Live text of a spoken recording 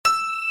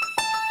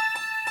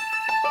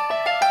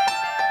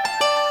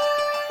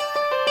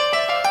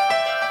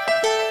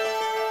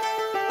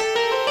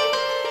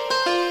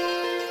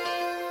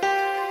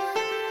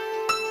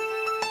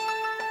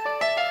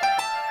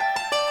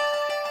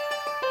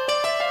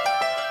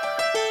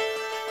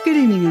Good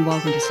evening and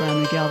welcome to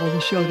Slam the Gavel, the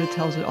show that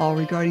tells it all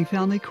regarding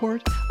family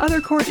court, other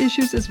court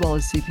issues, as well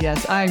as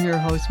CPS. I am your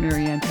host,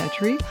 Marianne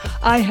Petrie.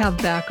 I have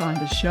back on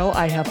the show,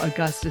 I have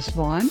Augustus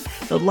Vaughn.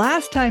 The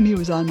last time he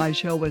was on my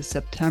show was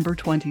September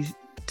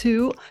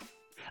 22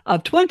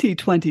 of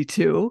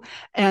 2022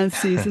 and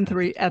season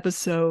 3,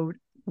 episode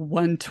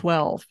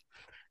 112.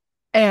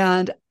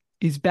 And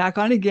he's back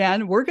on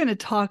again. We're going to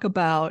talk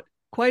about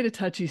quite a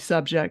touchy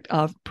subject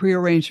of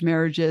prearranged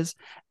marriages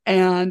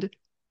and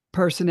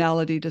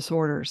personality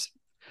disorders.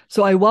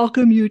 So I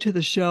welcome you to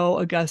the show,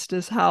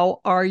 Augustus. How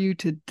are you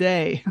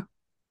today?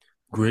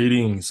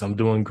 Greetings. I'm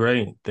doing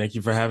great. Thank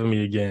you for having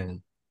me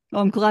again.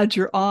 I'm glad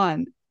you're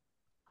on.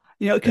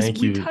 Because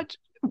Thank you.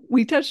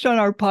 we touched on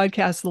our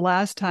podcast the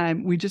last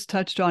time. We just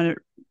touched on it,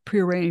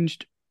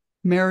 prearranged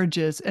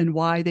marriages and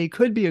why they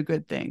could be a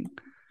good thing.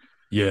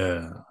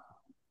 Yeah.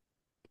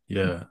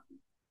 Yeah.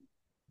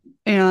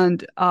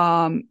 And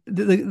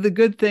the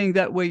good thing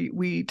that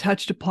we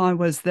touched upon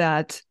was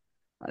that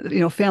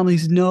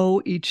families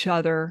know each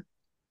other,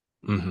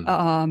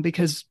 hmm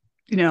because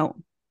the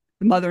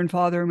mother and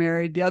father are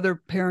married, the other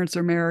parents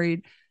are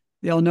married,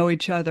 they all know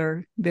each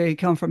other, they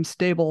come from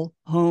stable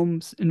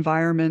homes,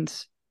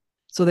 environments,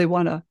 so they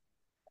want to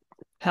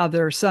have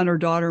their son or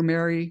daughter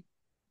marry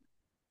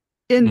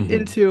hmm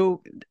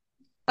into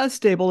a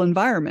stable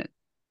environment.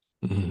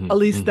 hmm At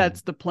least hmm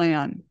that's the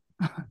plan.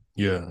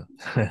 Yeah.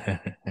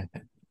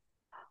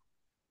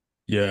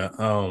 Yeah.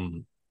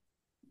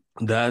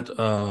 That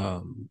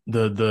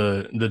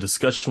the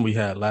discussion we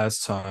had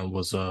last time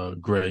was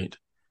great.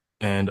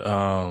 And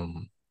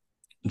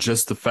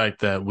just the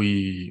fact that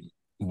we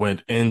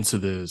went into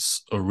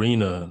this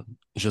arena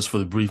just for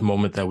the brief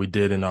moment that we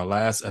did in our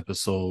last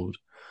episode.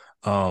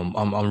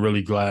 I'm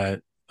really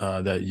glad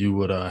that you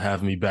would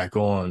have me back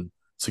on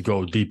to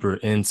go deeper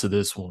into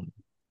this one.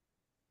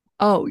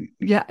 Oh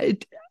yeah,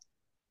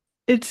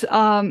 it's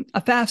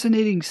a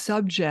fascinating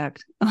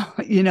subject.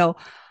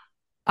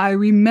 I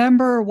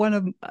remember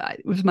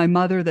it was my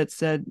mother that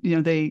said,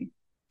 they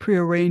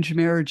prearrange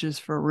marriages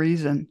for a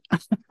reason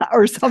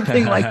or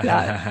something like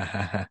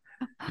that.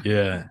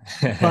 Yeah.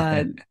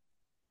 But,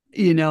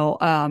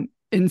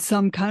 in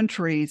some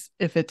countries,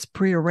 if it's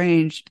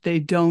prearranged, they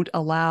don't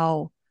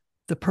allow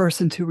the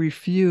person to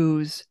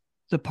refuse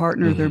the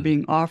partner they're hmm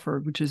being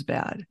offered, which is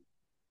bad.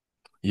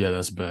 Yeah,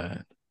 that's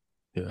bad.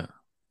 Yeah,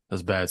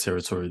 that's bad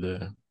territory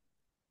there.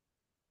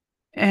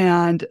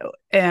 And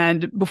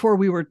before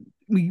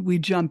we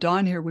jumped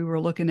on here, we were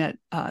looking at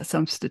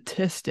some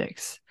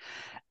statistics,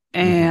 hmm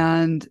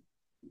and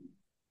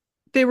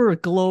they were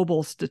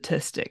global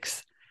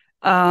statistics.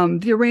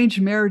 The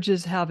arranged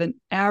marriages have an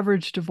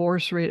average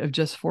divorce rate of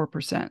just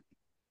 4%,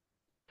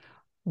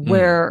 mm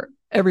where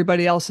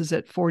everybody else is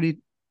at 40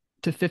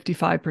 to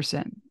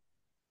 55%.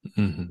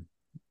 hmm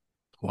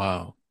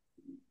Wow.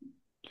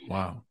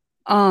 Wow.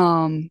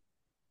 Um,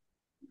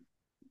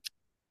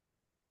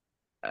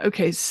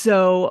 okay,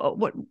 so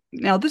what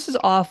now? This is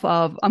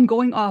I'm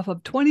going off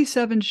of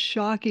 27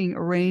 shocking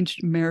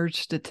arranged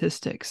marriage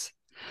statistics,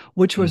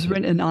 which was hmm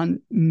written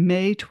on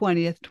May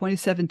 20th,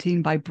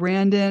 2017 by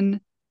Brandon, I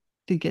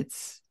think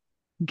it's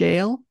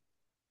Gale,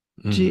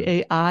 hmm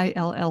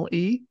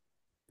Gaille.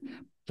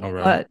 All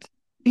right. But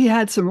he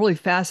had some really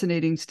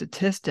fascinating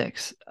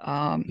statistics.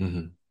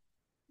 hmm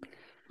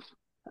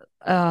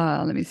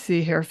Let me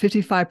see here.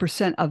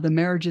 55% of the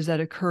marriages that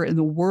occur in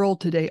the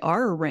world today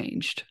are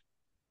arranged.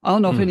 I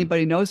don't know if mm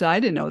anybody knows that. I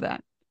didn't know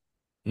that.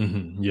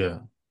 Yeah.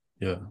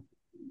 Yeah.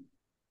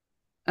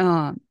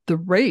 The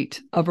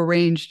rate of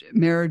arranged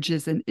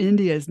marriages in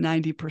India is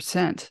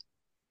 90%.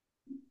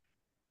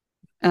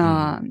 mm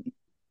Um,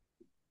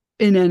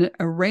 in an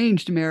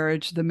arranged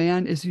marriage, the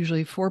man is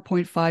usually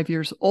 4.5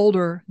 years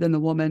older than the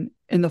woman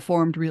in the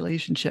formed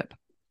relationship.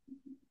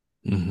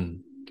 hmm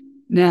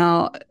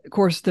Now, of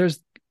course, there's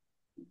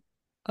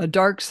a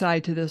dark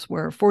side to this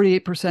where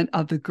 48%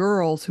 of the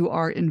girls who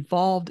are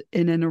involved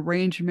in an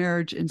arranged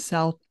marriage in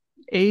South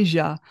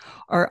Asia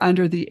are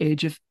under the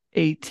age of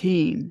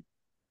 18.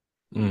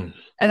 mm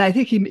And I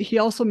think he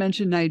also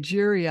mentioned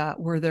Nigeria,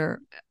 where they're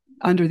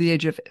under the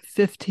age of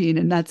 15,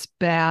 and that's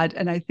bad.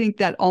 And I think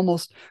that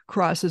almost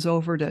crosses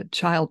over to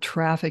child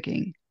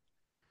trafficking.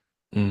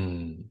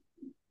 mm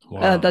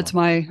That's Wow.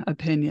 my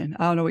opinion.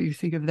 I don't know what you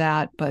think of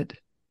that, but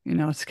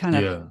it's kind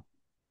of Yeah.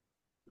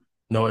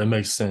 No, it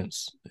makes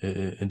sense.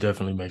 It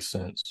definitely makes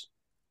sense.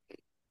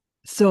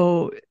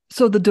 so.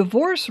 So the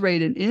divorce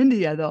rate in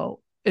India, though,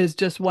 is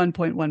just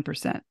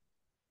 1.1%.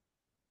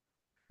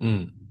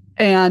 Mm.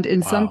 And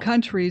in some Wow.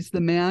 countries,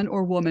 the man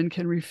or woman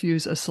can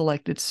refuse a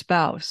selected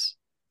spouse.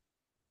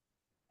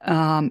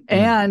 Mm.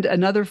 And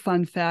another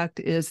fun fact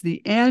is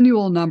the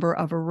annual number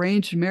of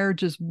arranged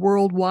marriages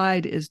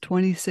worldwide is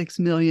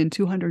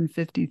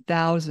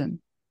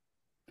 26,250,000.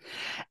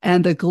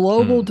 And the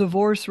global Mm.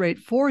 divorce rate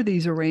for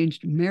these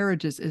arranged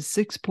marriages is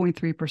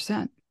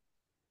 6.3%,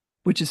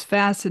 which is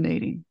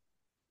fascinating.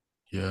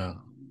 Yeah.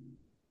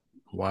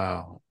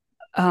 Wow.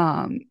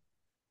 Um,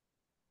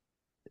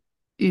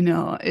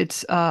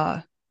 it's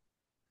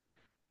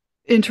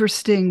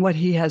interesting what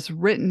he has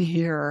written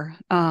here.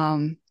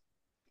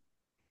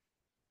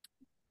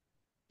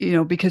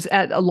 because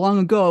long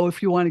ago,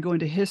 if you want to go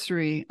into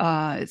history,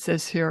 it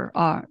says here,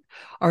 are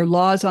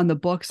laws on the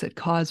books that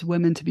cause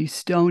women to be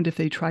stoned if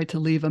they tried to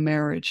leave a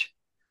marriage.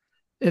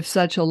 If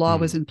such a law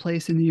was Hmm. in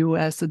place in the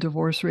U.S., the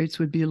divorce rates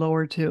would be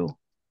lower too.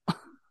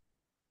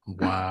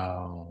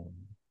 Wow.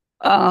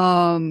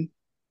 Um,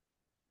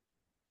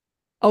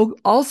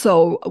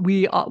 also,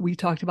 we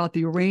talked about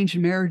the arranged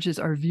marriages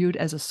are viewed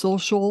as a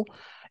social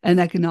and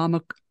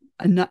economic.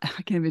 I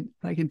can't even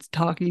I can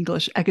talk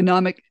English.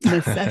 Economic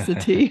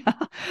necessity,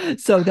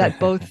 so that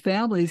both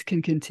families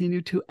can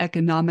continue to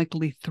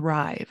economically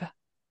thrive.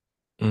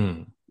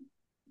 Mm.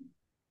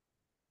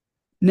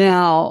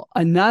 Now,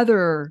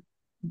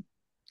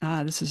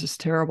 this is just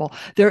terrible.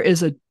 There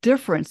is a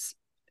difference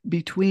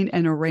between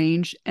an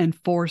arranged and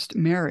forced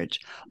marriage.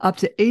 Up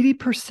to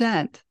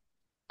 80%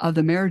 of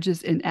the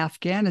marriages in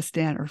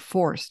Afghanistan are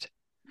forced.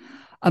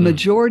 A Mm.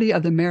 majority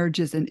of the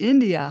marriages in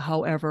India,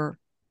 however,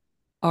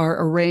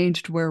 are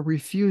arranged where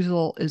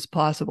refusal is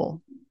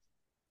possible.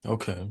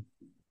 Okay.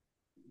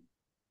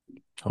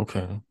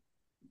 Okay.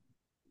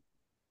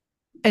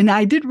 And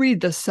I did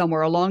read this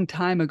somewhere a long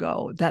time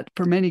ago that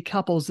for many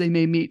couples, they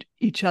may meet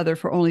each other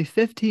for only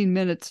 15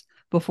 minutes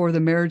before the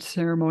marriage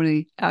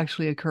ceremony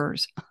actually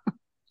occurs.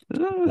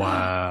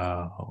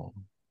 Wow.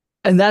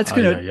 And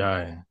Ay, ay,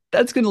 ay.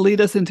 that's going to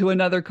lead us into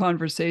another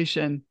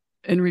conversation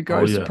in Oh,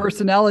 regards to yeah.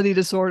 personality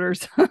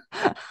disorders.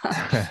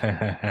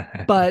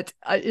 But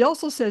it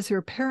also says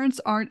here parents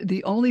aren't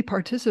the only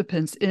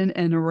participants in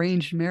an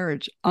arranged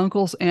marriage.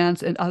 Uncles,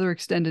 aunts, and other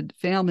extended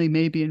family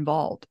may be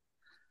involved.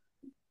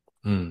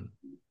 Mm.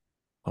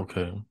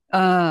 Okay.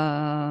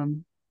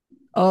 Um,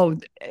 oh,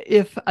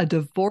 if a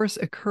divorce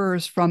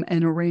occurs from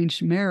an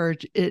arranged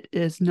marriage, it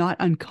is not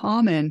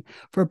uncommon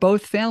for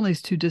both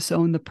families to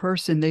disown the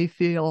person they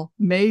feel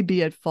may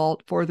be at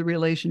fault for the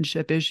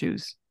relationship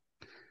issues.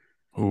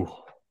 Ooh.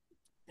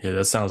 Yeah,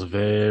 that sounds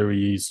very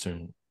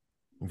Eastern.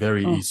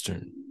 Very Oh,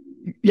 Eastern.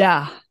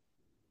 yeah.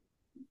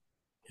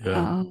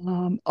 Yeah.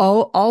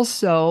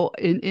 Also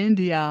in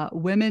India,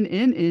 women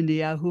in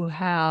India who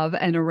have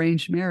an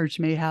arranged marriage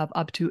may have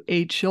up to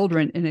 8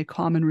 children in a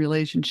common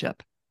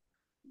relationship.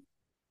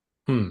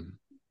 Hmm.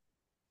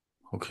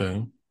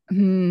 Okay.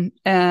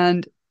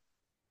 And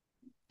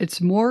it's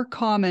more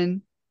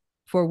common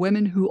for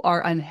women who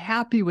are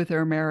unhappy with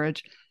their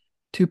marriage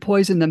to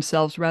poison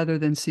themselves rather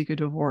than seek a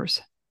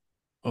divorce.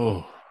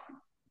 Oh,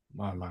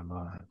 my.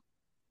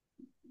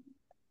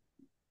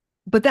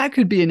 But that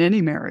could be in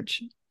any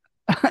marriage.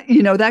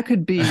 That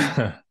could be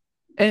Yeah.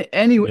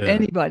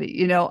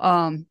 anybody,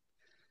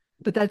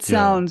 but that Yeah.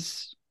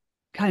 sounds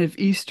kind of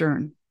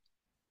Eastern.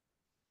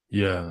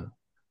 Yeah.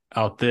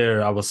 Out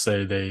there, I would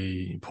say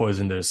they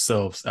poison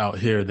themselves. Out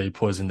here, they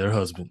poison their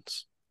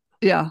husbands.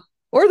 Yeah.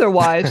 Or their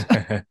wives.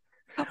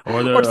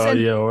 Or Or they're, send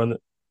yeah,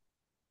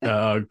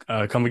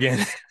 or come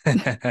again.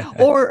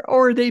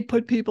 or they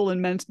put people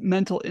in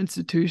mental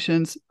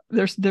institutions.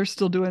 They're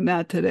still doing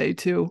that today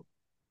too.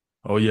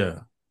 Oh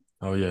yeah.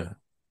 Oh yeah.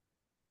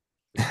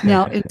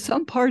 Now, in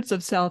some parts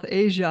of South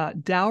Asia,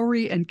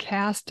 dowry and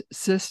caste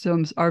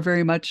systems are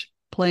very much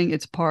playing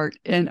its part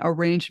in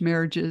arranged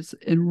marriages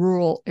in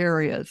rural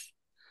areas.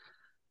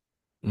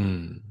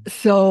 Mm,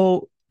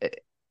 So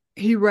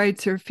he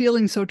writes here,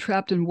 feeling so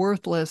trapped and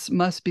worthless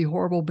must be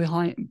horrible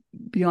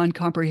beyond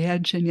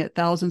comprehension, yet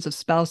thousands of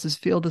spouses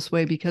feel this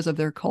way because of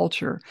their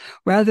culture.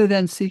 Rather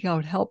than seek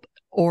out help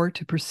or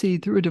to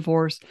proceed through a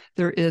divorce,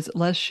 there is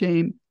less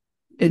shame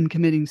in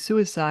committing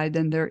suicide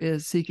than there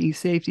is seeking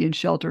safety and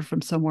shelter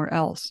from somewhere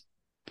else.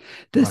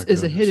 This my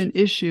is a goodness. hidden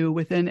issue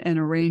within an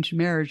arranged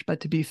marriage,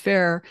 but to be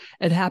fair,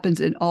 it happens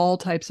in all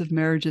types of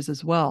marriages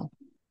as well.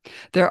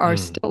 There are Mm,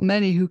 still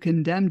many who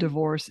condemn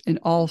divorce in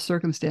all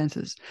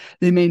circumstances.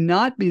 They may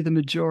not be the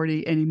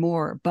majority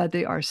anymore, but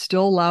they are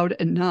still loud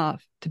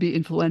enough to be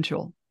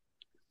influential.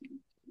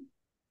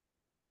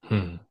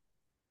 hmm,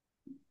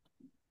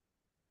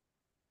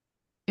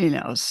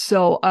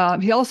 So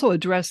he also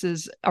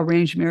addresses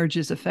arranged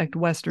marriages affect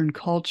Western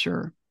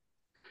culture.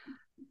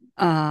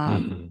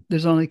 hmm,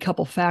 There's only a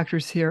couple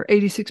factors here.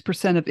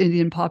 86% of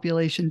Indian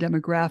population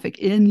demographic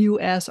in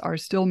U.S. are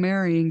still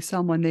marrying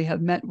someone they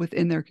have met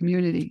within their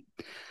community.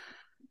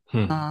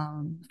 hmm,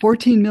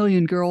 14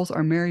 million girls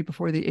are married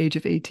before the age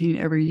of 18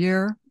 every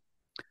year.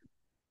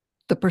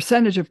 The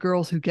percentage of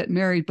girls who get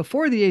married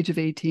before the age of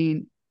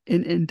 18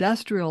 in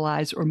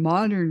industrialized or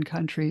modern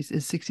countries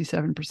is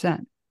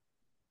 67%.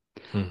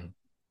 hmm,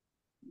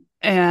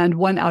 And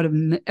one out of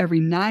every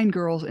 9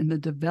 girls in the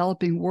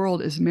developing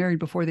world is married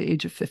before the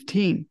age of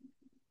 15.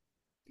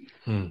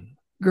 hmm.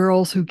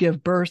 Girls who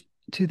give birth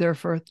to their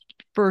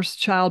first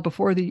child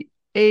before the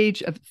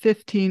age of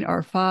 15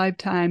 are 5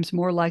 times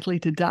more likely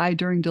to die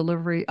during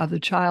delivery of the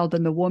child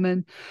than the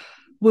women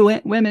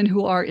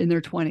who are in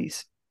their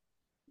 20s.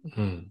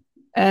 Hmm.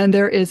 And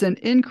there is an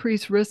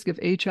increased risk of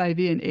HIV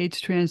and AIDS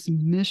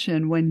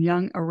transmission when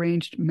young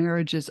arranged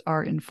marriages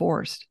are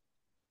enforced.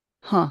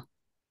 Huh.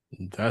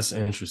 That's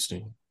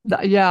interesting.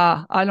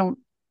 Yeah, I don't.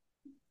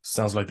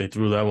 Sounds like they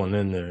threw that one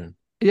in there.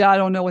 Yeah, I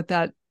don't know what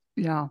that.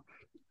 Yeah.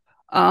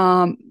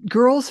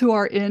 Girls who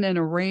are in an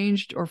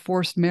arranged or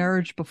forced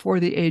marriage before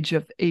the age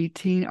of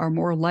 18 are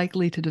more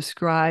likely to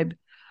describe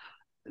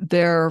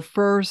their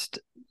first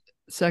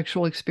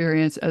sexual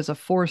experience as a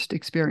forced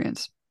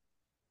experience.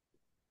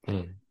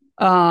 Mm.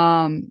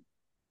 Um,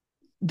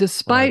 Right.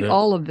 Despite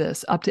all of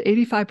this, up to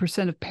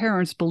 85% of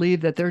parents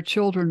believe that their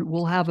children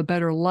will have a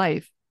better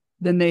life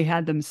than they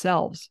had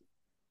themselves.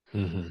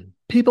 Mm-hmm.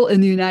 People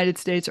in the United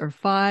States are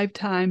 5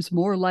 times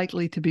more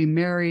likely to be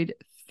married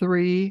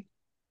 3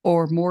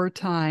 or more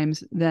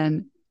times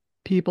than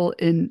people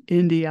in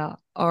India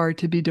are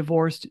to be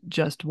divorced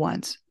just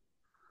once.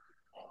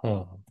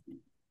 Huh.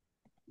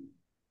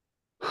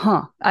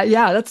 Huh.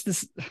 Yeah, that's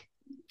this.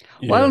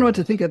 Well, I don't know what Yeah.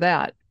 to think of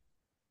that.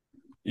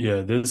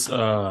 Yeah. This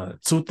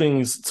two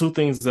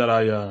things that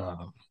I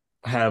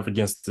have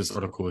against this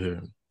article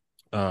here.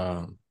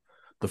 Um,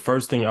 the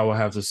first thing I will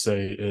have to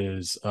say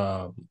is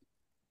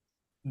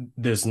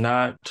there's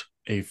not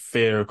a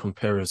fair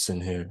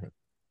comparison here.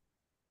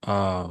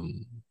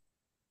 Um,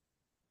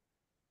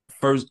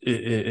 First,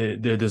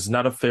 there's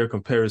not a fair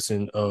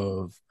comparison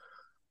of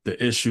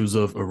the issues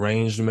of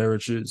arranged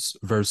marriages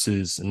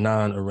versus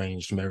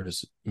non-arranged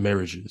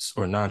marriages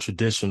or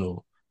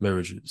non-traditional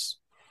marriages.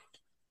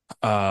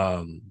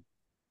 Um,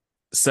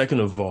 Second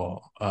of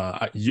all,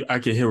 I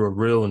can hear a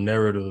real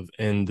narrative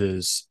in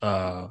this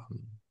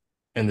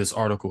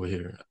article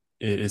here.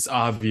 It's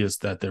obvious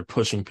that they're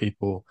pushing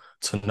people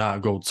to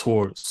not go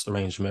towards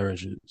arranged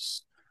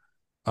marriages,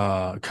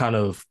 kind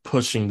of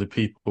pushing the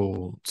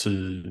people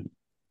to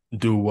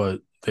do what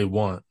they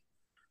want.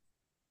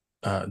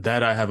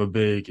 That I have a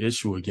big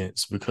issue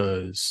against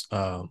because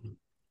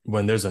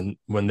when there's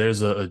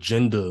a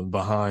agenda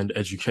behind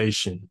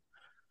education,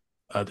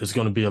 there's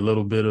going to be a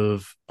little bit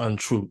of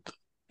untruth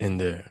in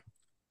there,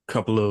 a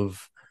couple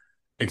of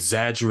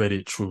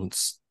exaggerated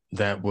truths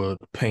that would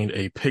paint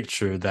a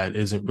picture that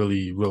isn't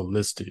really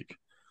realistic,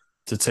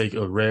 to take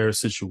a rare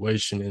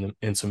situation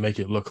and to make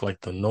it look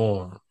like the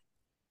norm.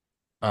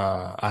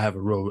 I have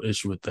a real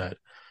issue with that.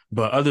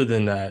 But other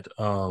than that,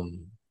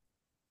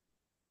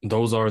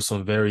 those are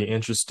some very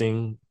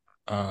interesting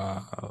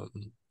uh,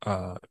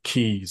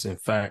 keys and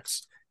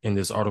facts in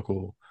this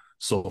article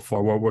so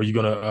far. Were you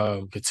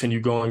gonna continue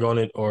going on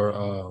it,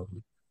 or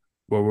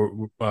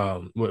what,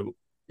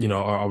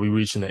 are we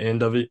reaching the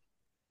end of it?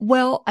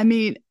 Well, I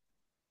mean,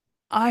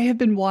 I have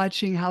been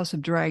watching House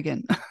of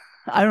Dragon.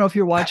 I don't know if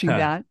you're watching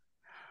that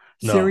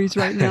No, series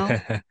right now.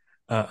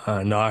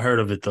 no, I heard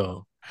of it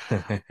though.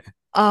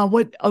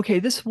 Okay,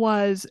 this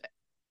was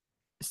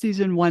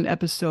season 1,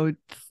 episode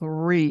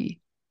 3,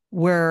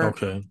 where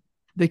Okay.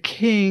 the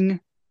king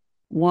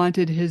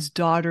wanted his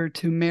daughter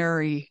to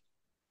marry,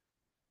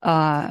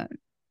 uh,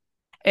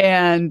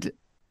 and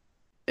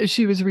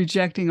she was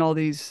rejecting all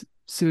these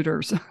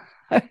suitors.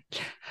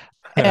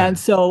 And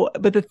so,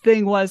 but the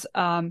thing was,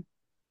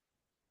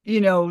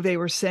 they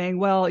were saying,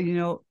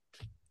 well,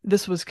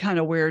 this was kind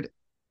of weird.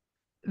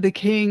 The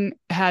king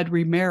had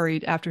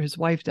remarried after his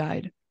wife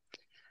died.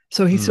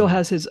 So he still Mm,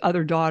 has his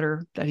other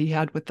daughter that he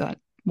had with that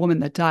woman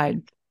that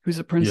died, who's a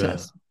yeah.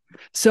 princess.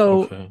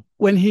 So Okay.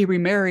 when he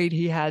remarried,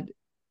 he had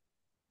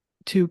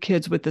 2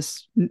 kids with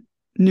this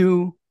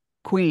new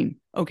queen.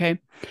 Okay.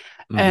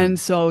 And Hmm.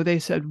 so they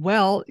said,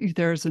 well,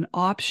 there's an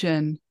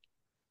option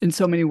in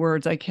so many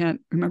words. I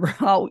can't remember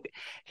how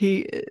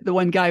the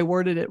one guy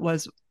worded it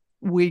was,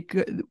 we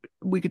could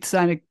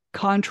sign a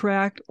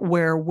contract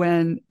where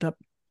when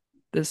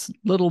this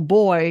little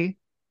boy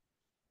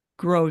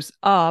grows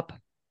up,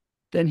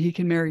 then he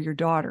can marry your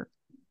daughter.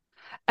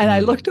 And I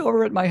looked Mm.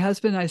 over at my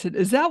husband and I said,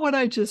 is that what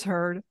I just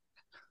heard?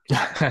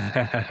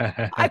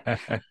 I,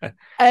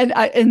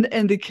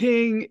 and the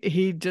king,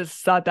 he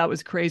just thought that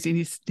was crazy.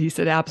 And he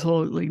said,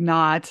 absolutely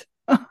not.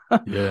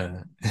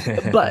 Yeah.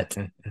 But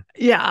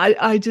yeah,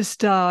 I just,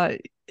 they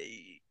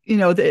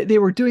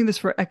were doing this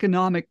for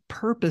economic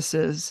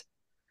purposes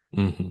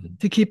Hmm.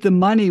 to keep the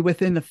money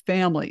within the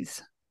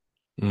families.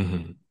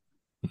 Hmm.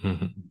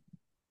 Hmm.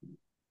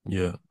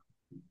 Yeah.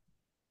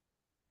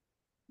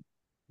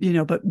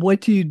 But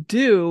what do you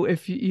do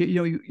if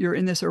you're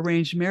in this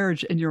arranged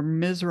marriage and you're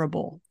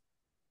miserable?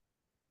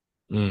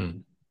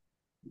 Mm.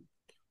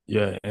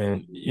 Yeah.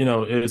 And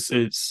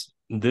it's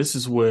this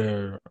is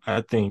where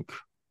I think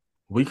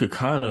we could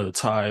kind of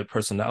tie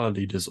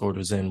personality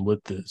disorders in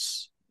with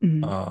this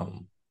Mm-hmm.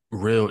 um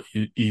real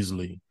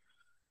easily.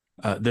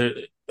 There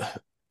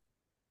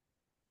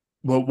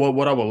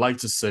what I would like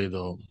to say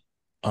though,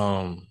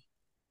 um,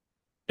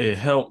 it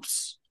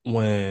helps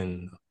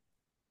when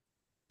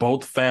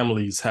both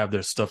families have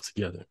their stuff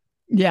together.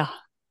 Yeah.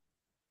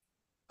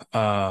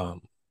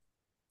 Um,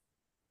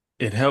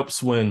 it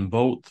helps when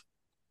both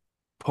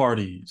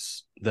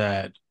parties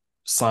that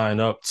sign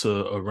up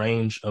to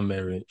arrange a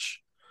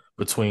marriage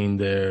between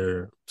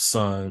their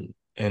son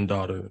and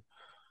daughter.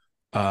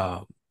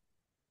 Uh,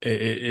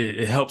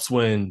 it helps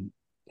when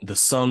the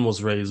son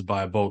was raised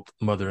by both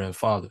mother and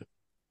father.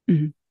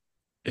 Mm-hmm.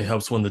 It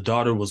helps when the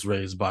daughter was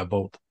raised by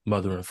both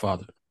mother and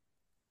father.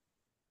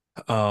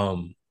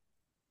 Um,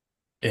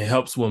 it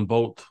helps when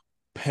both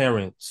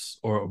parents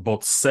or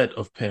both set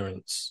of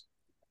parents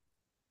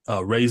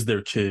raise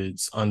their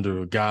kids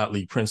under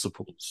godly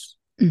principles.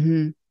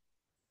 Mm-hmm.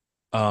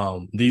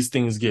 These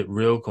things get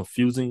real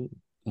confusing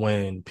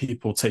when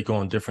people take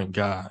on different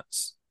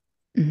gods.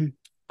 Mm-hmm.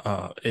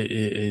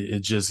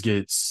 It just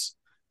gets,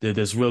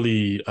 there's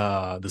really,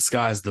 the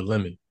sky's the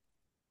limit,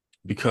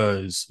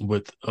 because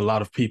with a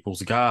lot of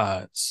people's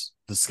gods,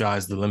 the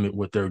sky's the limit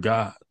with their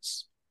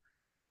gods.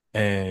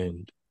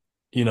 And,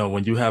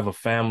 when you have a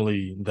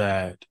family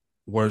that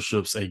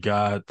worships a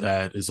god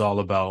that is all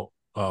about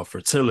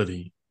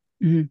fertility,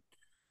 Mm-hmm.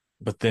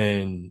 but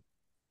then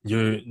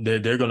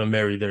they're going to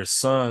marry their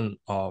son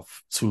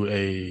off to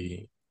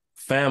a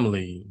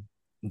family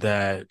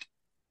that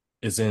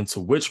is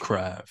into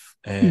witchcraft,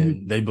 Mm-hmm.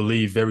 and they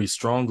believe very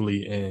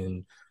strongly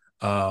in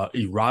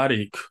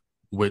erotic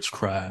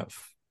witchcraft.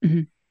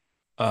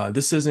 Mm-hmm.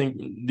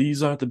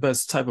 These aren't the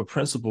best type of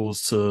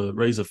principles to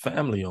raise a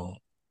family on,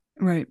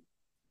 Right.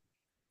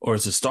 or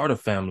to start a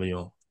family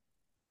on.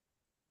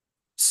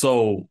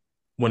 So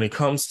when it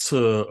comes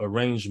to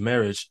arranged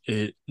marriage,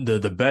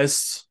 the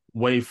best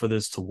way for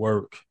this to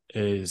work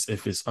is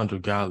if it's under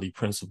godly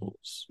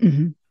principles.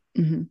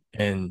 Mm-hmm. Mm-hmm.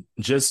 And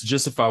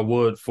just if I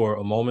would for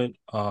a moment,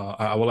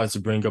 I would like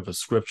to bring up a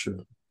scripture.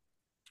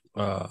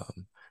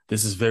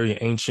 This is very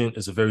ancient.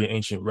 It's a very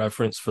ancient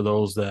reference for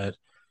those that,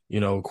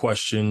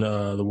 question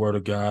the word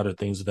of God or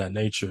things of that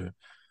nature.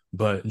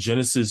 But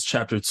Genesis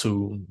chapter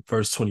 2,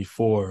 verse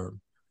 24,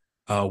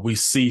 we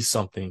see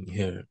something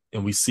here,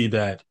 and we see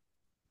that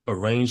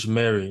arranged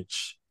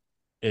marriage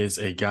is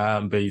a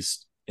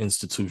God-based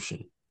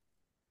institution.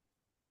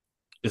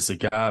 It's a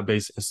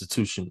God-based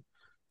institution,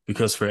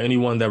 because for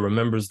anyone that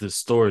remembers this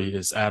story,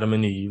 it's Adam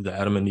and Eve, the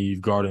Adam and Eve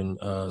garden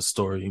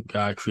story.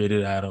 God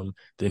created Adam,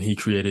 then he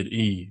created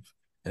Eve.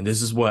 And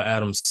this is what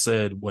Adam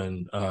said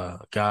when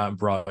God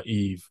brought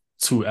Eve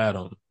to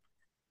Adam.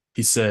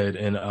 He said,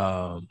 and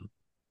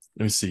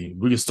let me see,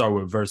 we can start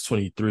with verse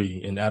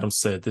 23. And Adam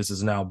said, "This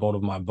is now bone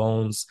of my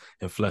bones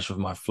and flesh of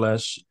my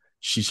flesh.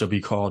 She shall be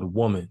called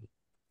woman,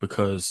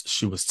 because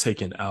she was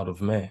taken out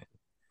of man."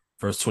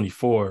 Verse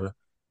 24,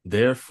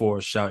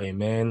 "Therefore shall a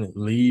man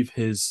leave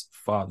his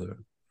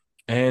father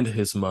and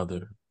his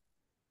mother,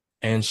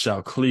 and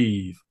shall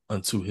cleave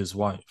unto his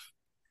wife,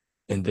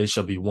 and they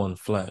shall be one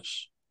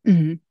flesh."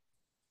 Mm-hmm.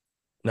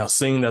 Now,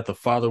 seeing that the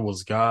father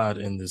was God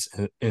in this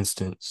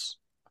instance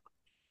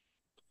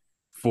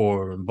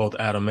for both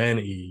Adam and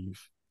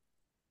Eve,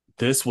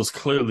 this was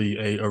clearly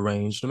a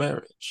arranged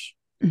marriage.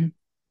 Mm-hmm.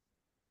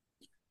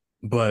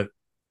 But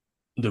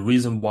the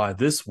reason why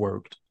this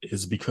worked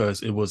is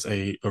because it was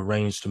a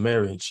arranged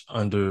marriage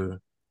under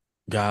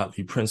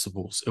godly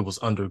principles. It was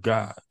under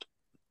God.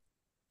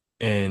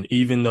 And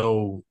even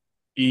though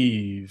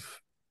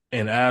Eve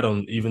and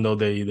Adam, even though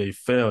they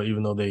fell,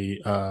 even though they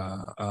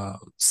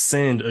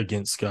sinned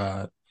against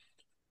God,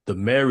 the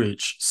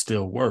marriage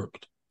still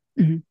worked.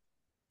 Mm-hmm.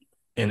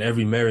 And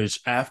every marriage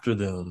after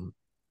them,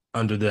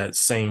 under that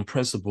same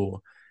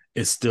principle,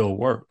 it still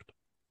worked.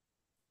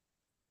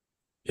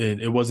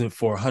 It wasn't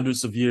for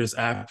hundreds of years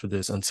after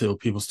this until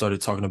people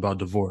started talking about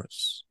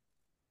divorce.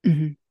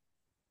 Mm-hmm.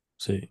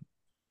 See,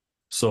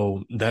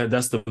 so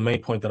that's the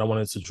main point that I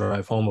wanted to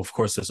drive home. Of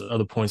course, there's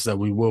other points that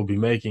we will be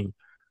making,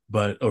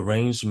 but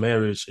arranged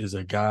marriage is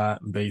a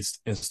God-based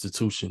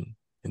institution,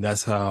 and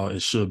that's how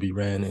it should be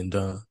ran and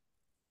done.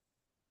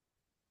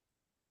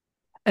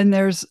 And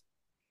there's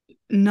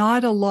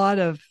not a lot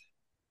of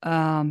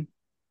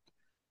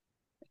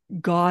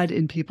God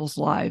in people's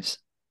lives.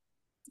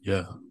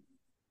 Yeah.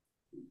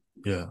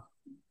 Yeah.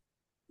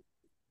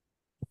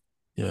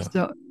 Yeah.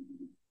 So,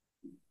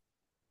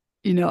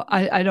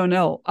 I don't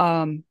know.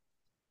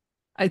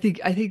 I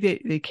think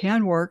they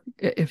can work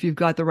if you've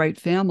got the right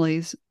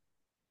families,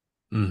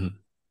 Mm-hmm.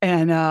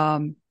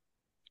 and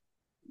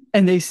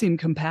they seem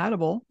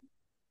compatible.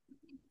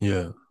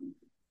 Yeah.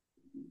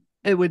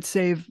 It would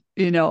save,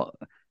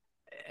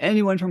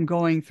 anyone from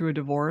going through a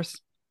divorce.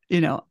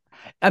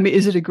 I mean,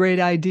 is it a great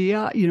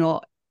idea?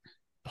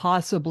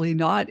 Possibly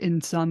not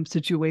in some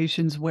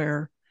situations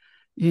where,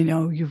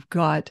 you've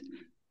got,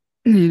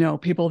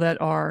 people that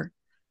are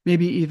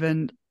maybe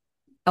even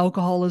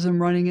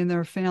alcoholism running in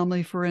their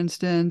family, for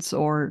instance,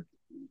 or,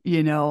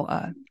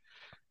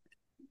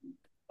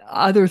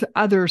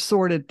 other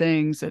sorted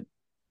things that,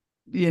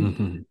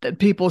 Mm-hmm. that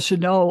people should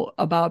know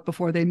about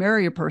before they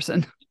marry a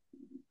person.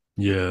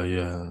 Yeah.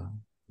 Yeah.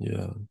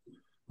 Yeah.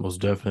 Most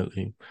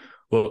definitely.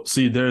 Well,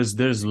 see,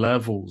 there's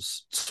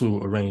levels to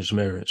arranged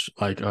marriage.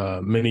 Like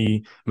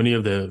many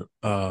of the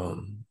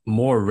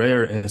more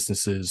rare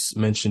instances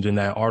mentioned in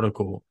that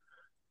article,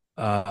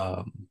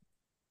 um,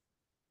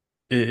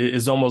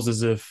 it's almost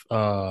as if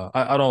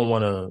I don't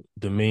want to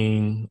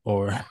demean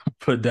or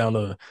put down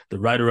the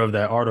writer of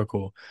that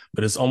article,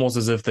 but it's almost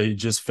as if they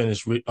just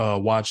finished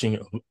watching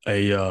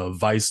a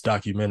Vice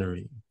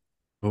documentary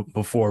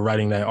before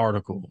writing that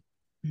article.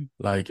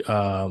 Like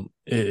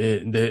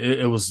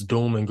it was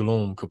doom and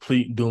gloom,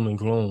 complete doom and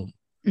gloom.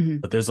 Mm-hmm.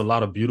 But there's a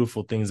lot of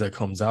beautiful things that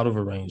comes out of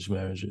arranged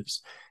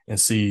marriages. And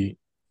see,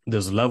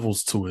 there's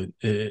levels to it.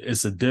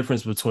 It's a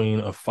difference between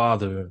a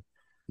father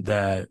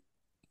that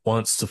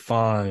wants to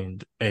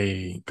find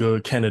a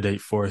good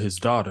candidate for his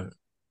daughter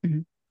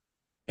Mhm.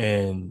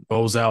 and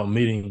goes out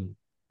meeting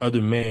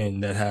other men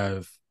that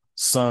have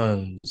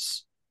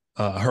sons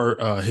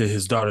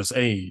his daughter's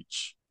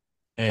age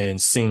and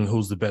seeing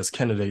who's the best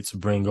candidate to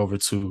bring over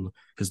to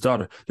his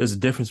daughter. There's a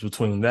difference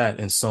between that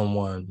and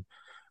someone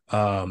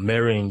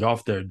marrying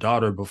off their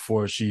daughter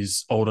before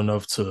she's old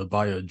enough to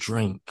buy a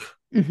drink,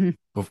 Mhm.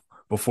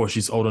 before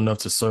she's old enough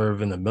to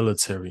serve in the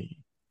military.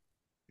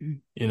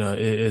 Mhm. You know,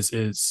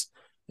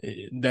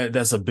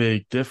 that's a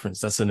big difference.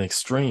 That's an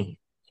extreme.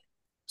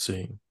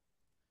 See,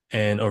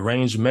 and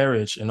arranged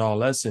marriage, in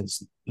all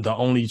essence, the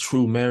only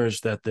true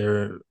marriage that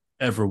there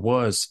ever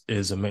was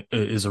is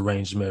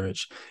arranged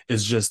marriage.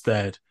 It's just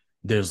that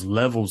there's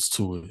levels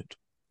to it.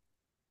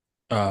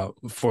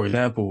 For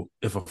example,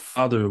 if a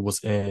father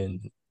was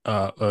in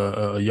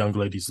a young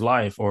lady's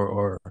life,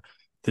 or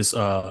this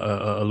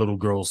a little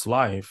girl's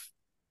life,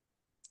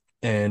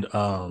 and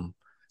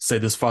say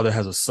this father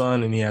has a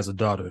son and he has a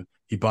daughter,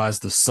 he buys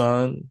the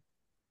son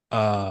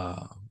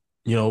uh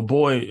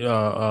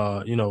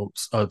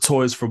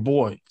toys for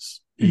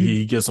boys. Mhm.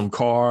 He gets some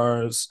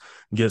cars,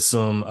 gets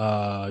some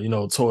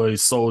toy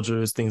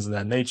soldiers, things of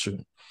that nature.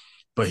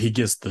 But he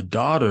gets the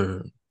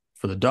daughter.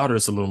 For the daughter,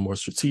 it's a little more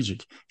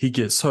strategic. He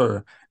gets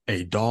her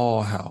a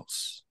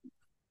dollhouse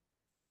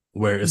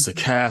where it's a Mhm.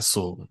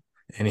 castle,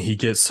 and he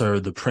gets her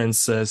the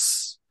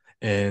princess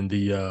and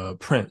the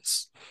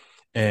prince.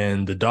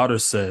 And the daughter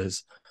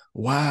says,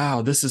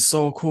 "Wow, this is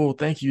so cool.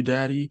 Thank you,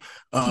 Daddy.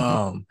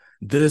 Mhm.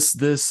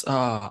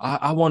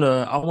 I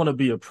want to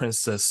be a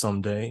princess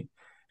someday."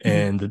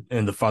 Mhm.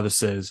 And the father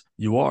says,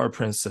 "You are a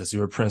princess.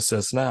 You're a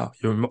princess now.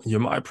 You're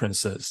my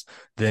princess."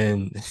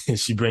 Then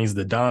she brings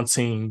the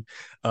daunting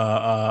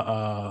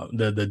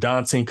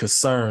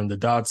concern, the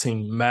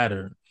daunting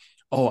matter.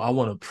 "Oh, I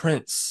want a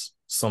prince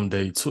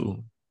someday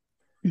too."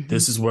 Mhm.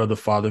 This is where the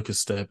father could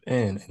step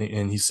in,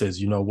 and he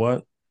says, "You know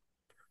what?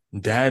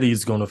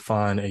 Daddy's going to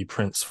find a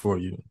prince for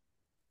you.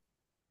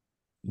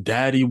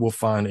 Daddy will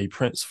find a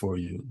prince for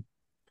you."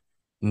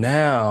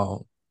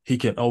 Now he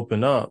can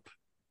open up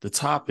the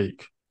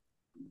topic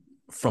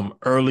from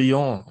early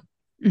on.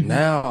 Mhm.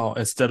 Now,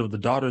 instead of the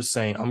daughter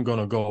saying, "I'm going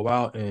to go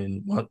out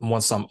and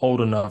once I'm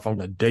old enough, I'm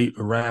going to date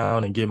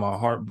around and get my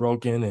heart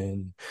broken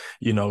and,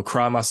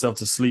 cry myself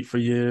to sleep for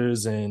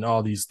years and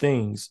all these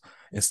things."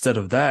 Instead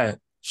of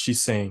that,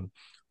 she's saying,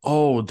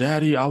 "Oh,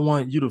 Daddy, I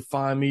want you to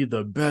find me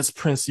the best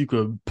prince you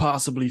could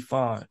possibly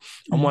find.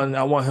 I Mhm. want,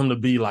 I want him to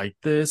be like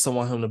this. I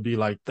want him to be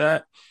like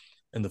that."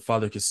 And the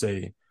father could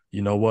say,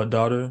 "You know what,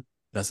 daughter?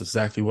 That's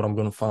exactly what I'm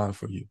going to find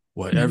for you.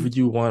 Whatever Mhm.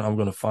 you want, I'm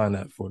going to find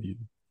that for you."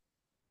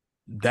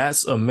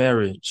 That's a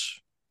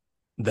marriage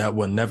that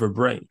will never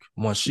break.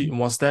 Mhm.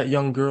 Once that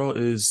young girl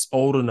is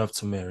old enough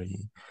to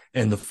marry,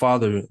 and the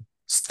father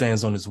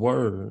stands on his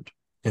word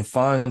and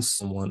finds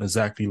someone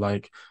exactly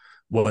like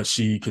what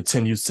she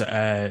continues to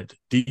add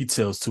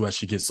details to as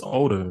she gets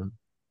older,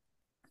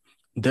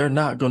 they're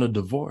not going to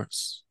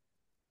divorce.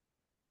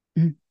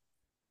 Mhm.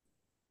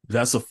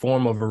 That's a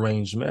form of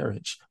arranged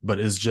marriage, but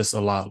it's just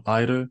a lot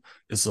lighter.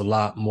 It's a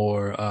lot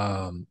more,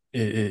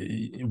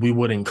 we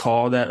wouldn't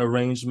call that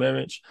arranged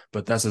marriage,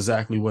 but that's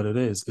exactly what it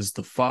is. It's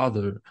the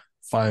father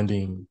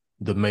finding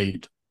the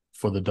mate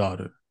for the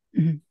daughter.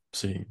 Mhm.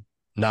 See,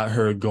 not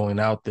her going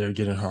out there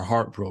getting her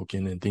heart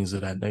broken and things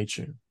of that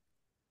nature.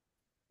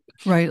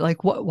 Right.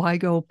 Like, why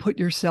go put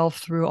yourself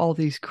through all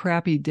these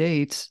crappy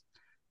dates?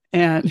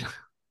 And,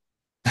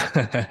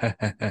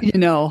 you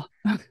know,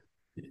 I,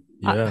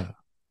 Yeah.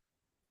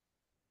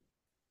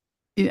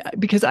 yeah,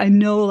 because I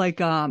know, like,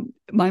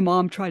 my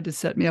mom tried to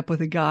set me up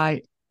with a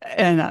guy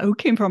and who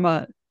came from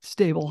a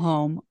stable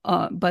home,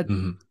 but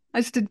Hmm.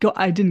 I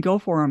didn't go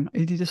for him.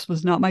 He just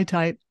was not my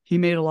type. He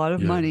made a lot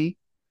of Yeah. money,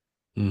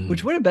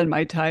 which Hmm. would have been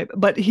my type,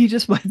 but he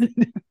just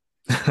wasn't.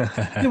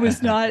 It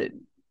was not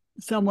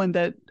someone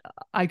that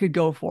I could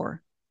go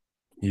for.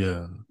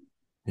 Yeah.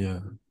 Yeah.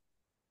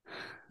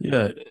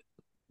 Yeah.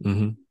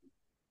 Hmm.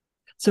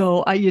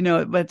 So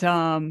but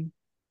some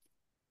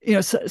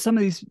of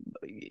these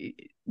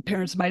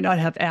parents might not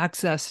have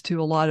access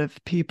to a lot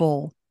of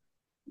people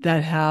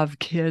that have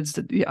kids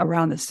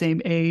around the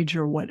same age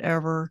or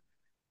whatever.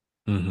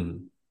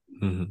 Hmm.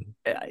 Hmm.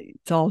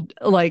 It's all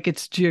like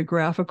it's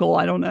geographical.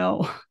 I don't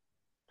know.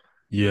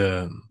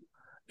 Yeah.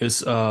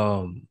 It's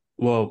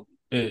well,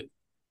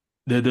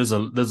 there's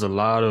a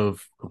lot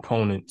of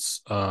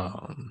components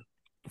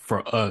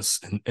for us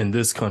in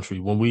this country.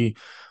 When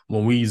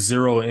we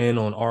zero in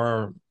on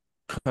our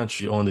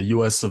country, on the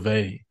US of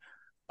A,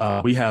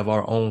 we have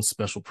our own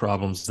special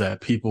problems that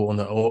people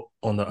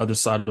on the other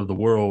side of the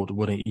world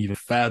wouldn't even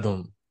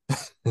fathom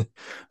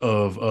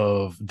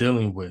of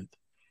dealing with.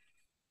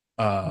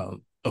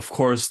 Of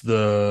course,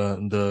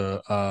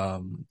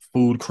 the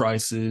food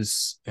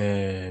crisis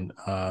and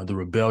the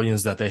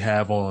rebellions that they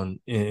have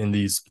in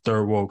these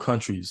third world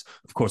countries.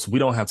 Of course, we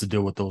don't have to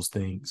deal with those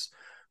things,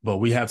 but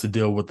we have to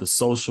deal with the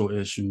social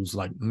issues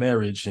like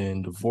marriage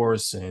and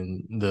divorce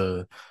and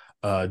the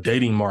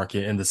dating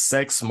market and the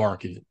sex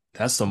market.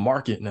 That's a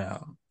market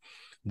now.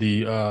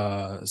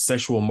 The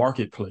sexual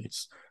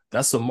marketplace.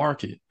 That's a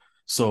market.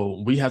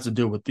 So we have to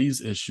deal with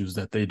these issues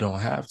that they don't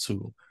have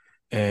to.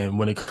 And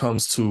when it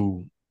comes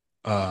to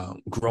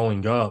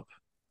growing up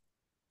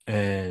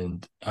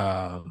and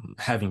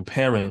having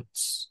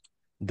parents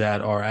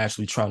that are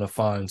actually trying to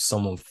find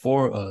someone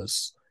for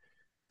us,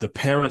 the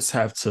parents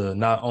have to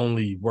not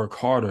only work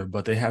harder,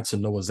 but they have to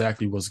know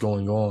exactly what's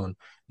going on,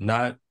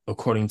 not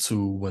according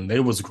to when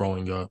they was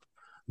growing up,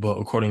 but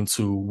according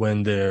to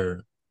when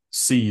their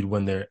seed,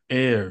 when their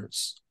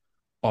heirs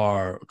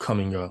are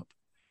coming up,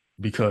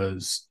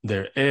 because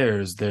their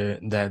heirs,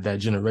 that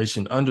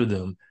generation under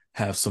them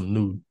have some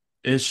new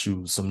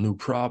issues, some new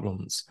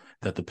problems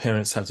that the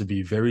parents have to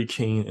be very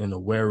keen and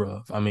aware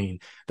of. I mean,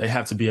 they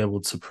have to be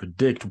able to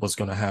predict what's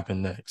going to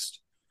happen next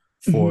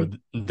for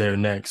Mm-hmm. their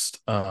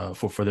next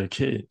for their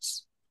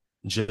kids,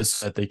 just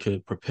so that they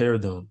could prepare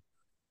them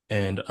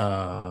and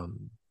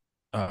um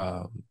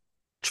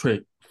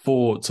trick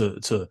full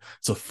to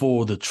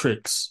fool the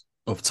tricks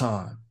of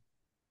time.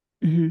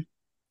 Mm-hmm.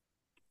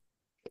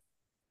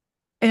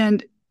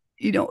 And,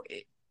 you know,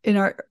 in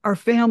our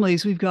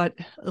families, we've got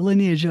a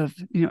lineage of,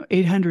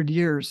 800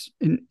 years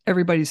in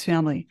everybody's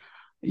family.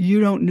 You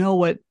don't know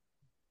what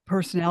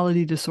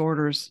personality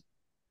disorders,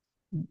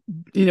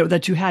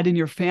 that you had in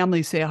your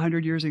family, say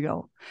 100 years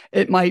ago.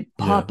 It might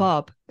Yeah. pop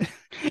up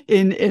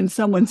in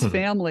someone's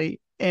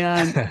family,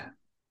 and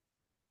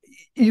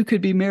you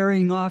could be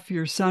marrying off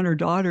your son or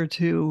daughter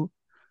to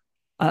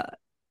a,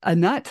 a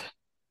nut.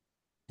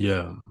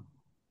 Yeah.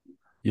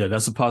 Yeah,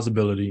 that's a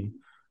possibility.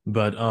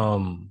 But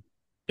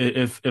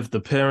if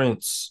the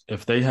parents,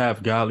 if they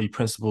have godly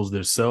principles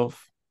themselves,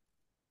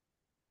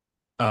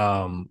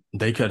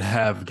 they could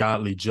have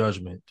godly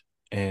judgment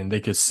and they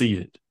could see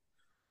it.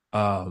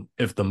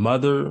 If the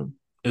mother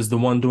is the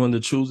one doing the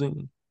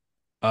choosing,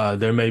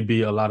 there may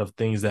be a lot of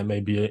things that may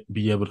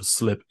be able to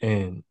slip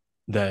in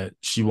that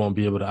she won't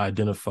be able to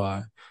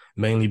identify,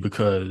 mainly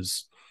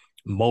because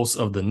most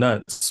of the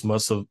nuts,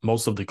 most of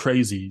the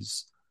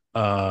crazies,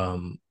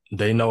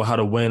 they know how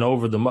to win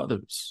over the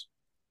mothers.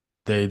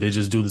 They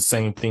just do the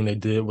same thing they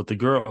did with the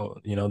girl.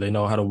 They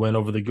know how to win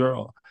over the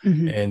girl,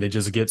 Mm-hmm. and they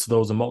just get to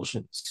those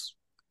emotions.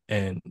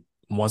 And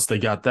once they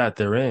got that,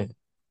 they're in.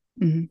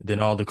 Mm-hmm. Then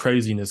all the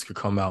craziness could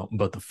come out.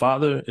 But the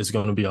father is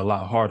going to be a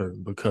lot harder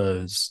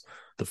because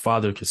the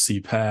father could see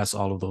past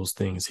all of those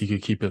things. He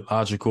could keep it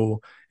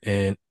logical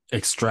and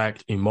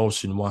extract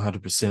emotion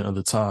 100% of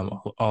the time,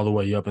 all the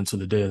way up into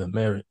the day of the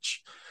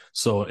marriage.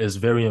 So it's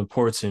very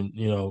important,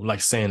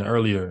 like saying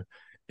earlier,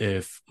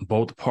 if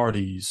both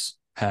parties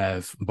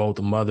have both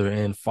mother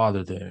and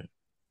father there.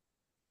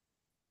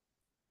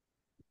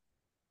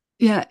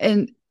 Yeah,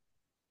 and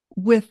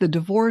with the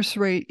divorce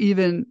rate,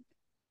 even,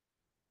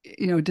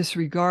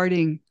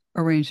 disregarding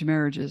arranged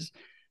marriages,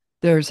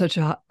 there's such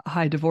a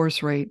high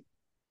divorce rate,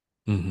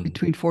 Mm-hmm.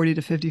 between 40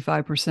 to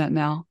 55%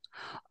 now.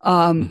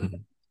 Um, Mm-hmm.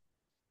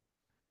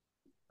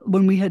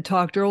 when we had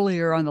talked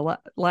earlier on the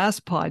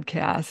last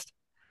podcast,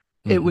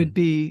 it would Mm-hmm.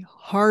 be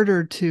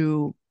harder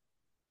to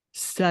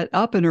set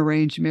up an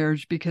arranged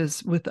marriage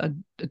because with a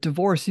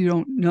divorce, you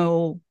don't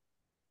know,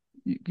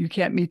 you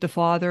can't meet the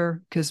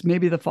father because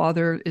maybe the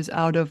father is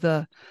out of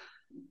the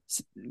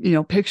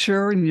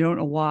picture and you don't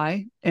know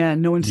why,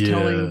 and no one's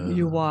telling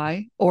you Yeah.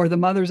 why, or the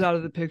mother's out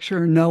of the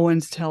picture and no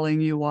one's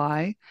telling you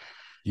why.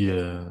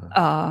 Yeah.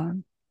 uh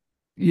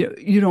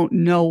you don't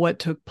know what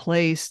took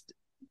place,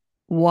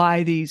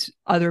 why these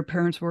other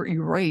parents were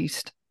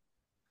erased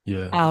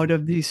Yeah. out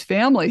of these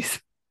families.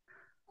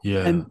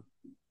 Yeah. And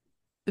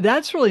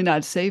that's really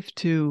not safe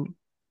to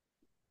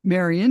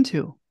marry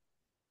into.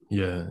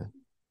 Yeah.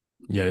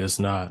 Yeah. It's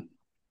not.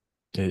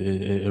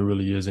 It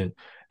really isn't.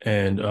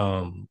 And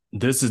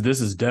this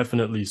is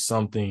definitely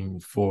something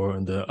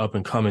for the up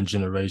and coming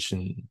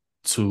generation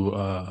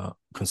to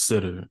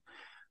consider.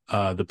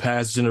 The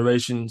past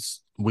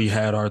generations, we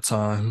had our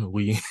time.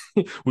 We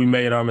we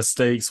made our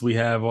mistakes. We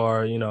have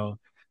our,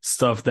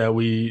 stuff that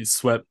we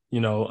swept,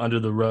 under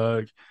the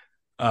rug.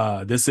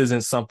 This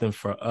isn't something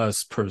for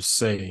us per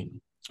se,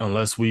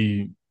 unless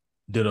we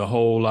did a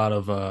whole lot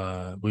of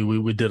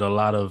we did a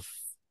lot of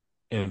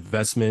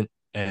investment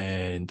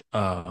and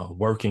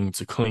working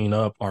to clean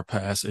up our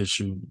past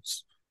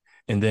issues,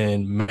 and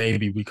then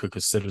maybe we could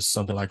consider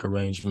something like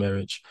arranged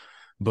marriage.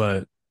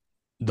 But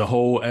the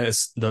whole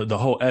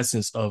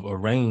essence of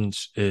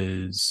arrange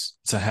is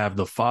to have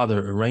the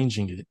father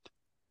arranging it.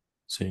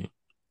 See,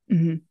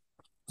 Mm-hmm.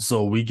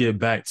 so we get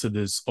back to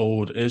this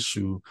old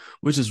issue,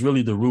 which is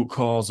really the root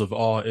cause of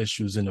all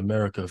issues in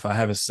America. If I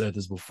haven't said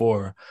this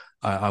before,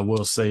 I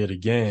will say it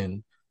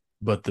again.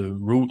 But the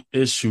root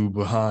issue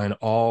behind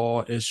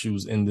all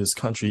issues in this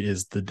country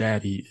is the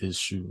daddy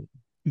issue.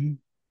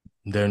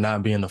 Mm-hmm. There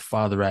not being a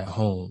father at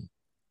home.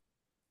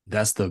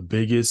 That's the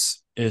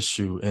biggest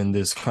issue in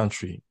this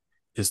country.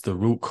 It's the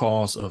root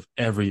cause of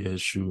every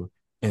issue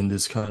in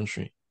this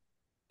country.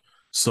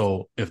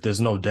 So if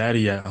there's no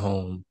daddy at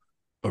home,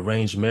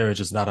 arranged marriage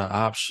is not an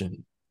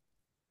option.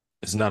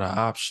 It's not an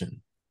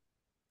option.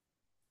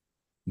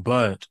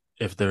 But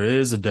if there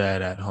is a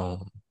dad at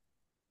home,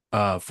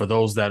 for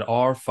those that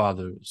are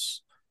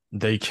fathers,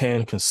 they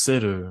can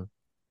consider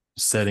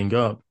setting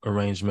up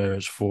arranged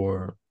marriage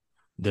for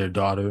their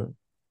daughter.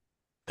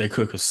 They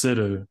could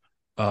consider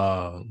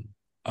um,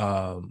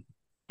 um,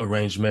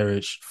 arranged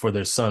marriage for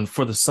their son.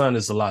 For the son,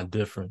 is a lot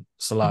different.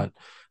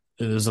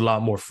 There's a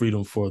lot more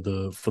freedom for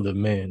the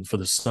men, for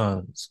the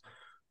sons.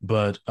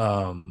 But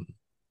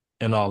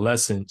in all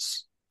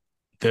essence,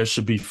 there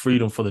should be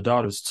freedom for the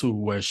daughters too,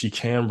 where she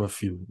can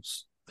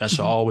refuse. That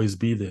should Mhm. always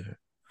be there.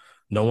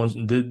 No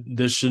one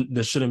there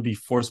shouldn't be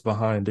force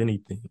behind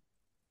anything.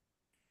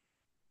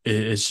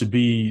 It should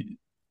be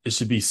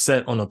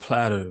set on a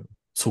platter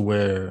to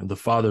where the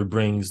father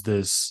brings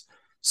this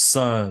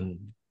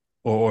son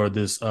or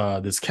this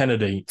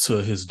candidate to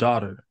his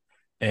daughter,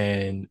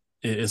 and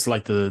it's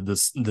like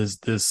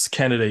this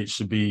candidate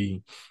should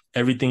be,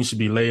 everything should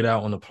be laid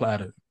out on a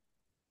platter,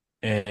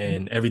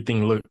 and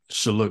everything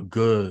should look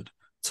good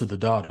to the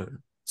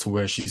daughter, to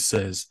where she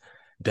says,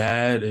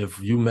 "Dad, if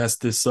you mess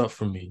this up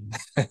for me."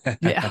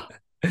 Yeah.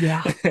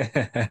 Yeah.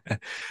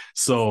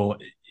 So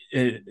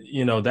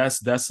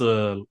that's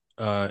a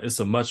it's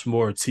a much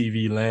more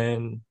TV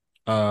land,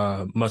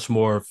 much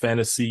more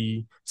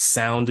fantasy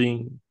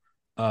sounding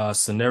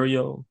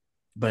scenario,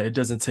 but it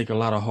doesn't take a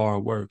lot of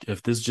hard work.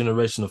 If this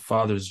generation of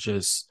fathers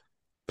just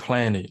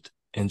plan it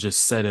and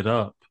just set it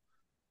up,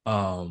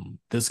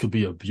 this could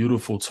be a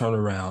beautiful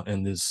turnaround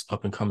in this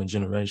up and coming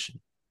generation.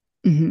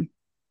 Hmm.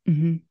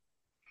 Hmm.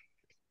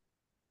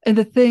 And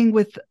the thing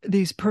with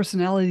these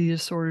personality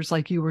disorders,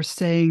 like you were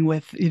saying,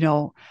 with,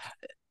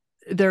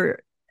 they're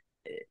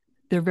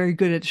they're very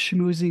good at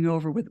schmoozing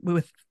over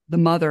with the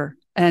mother,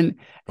 and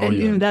Oh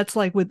yeah. that's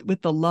like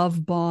with the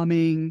love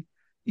bombing,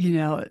 you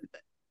know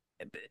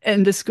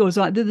and this goes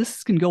on.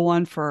 This can go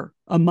on for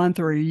a month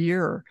or a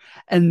year,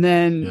 and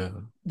then Yeah.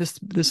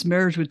 this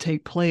marriage would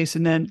take place,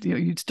 and then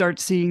you'd start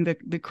seeing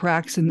the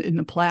cracks in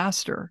the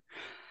plaster,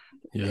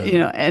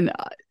 Yeah. and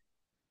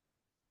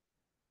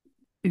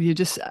you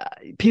just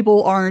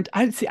people aren't.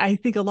 I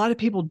think a lot of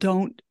people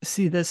don't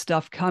see this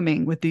stuff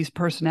coming with these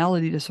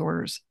personality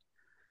disorders.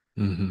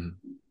 Mm-hmm.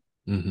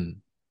 Mm-hmm.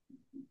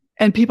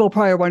 And people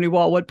probably are wondering,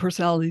 well, what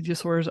personality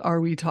disorders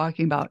are we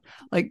talking about?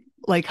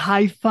 Like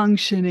high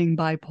functioning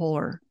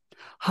bipolar,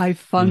 high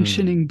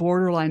functioning Mm.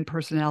 borderline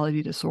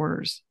personality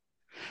disorders.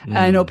 And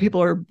I know Mm.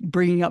 people are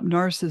bringing up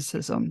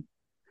narcissism.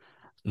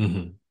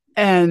 Mm-hmm.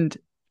 And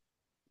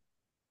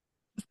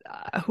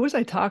who was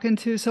I talking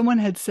to? Someone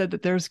had said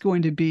that there's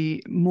going to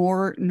be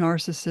more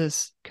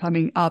narcissists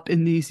coming up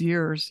in these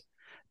years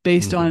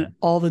based on Mm-hmm.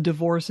 all the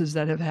divorces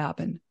that have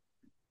happened.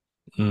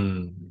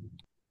 Mm.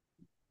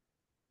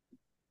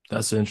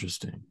 That's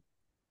interesting.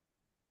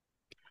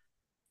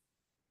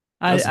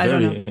 That's I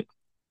don't know. very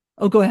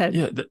Oh, go ahead.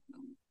 yeah.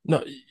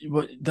 No,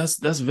 but that's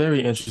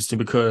very interesting,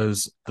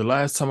 because the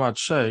last time I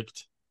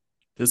checked,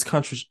 this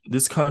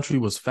country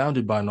was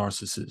founded by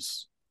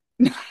narcissists.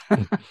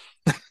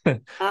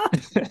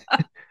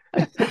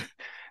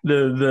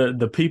 the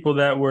the people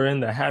that were in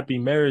the happy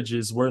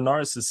marriages were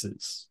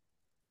narcissists.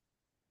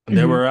 And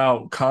they Mhm. were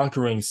out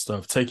conquering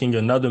stuff, taking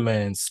another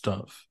man's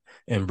stuff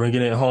and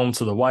bringing it home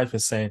to the wife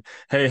and saying,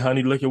 "Hey,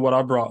 honey, look at what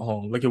I brought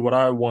home. Look at what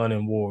I won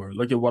in war.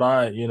 Look at what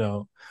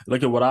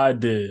look at what I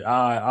did.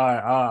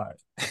 I."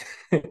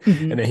 And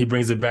Mhm. then he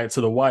brings it back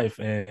to the wife,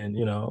 and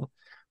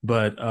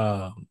but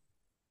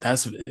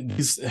that's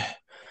these.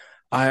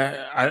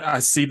 I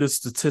see the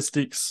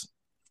statistics,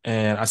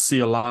 and I see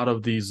a lot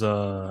of these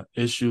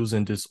issues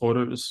and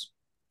disorders.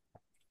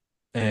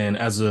 And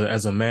as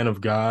a man of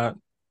God,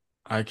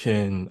 I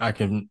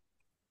can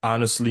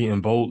honestly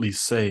and boldly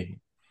say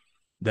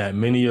that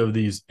many of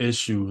these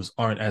issues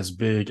aren't as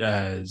big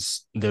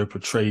as they're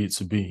portrayed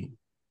to be.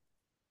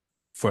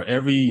 For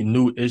every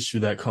new issue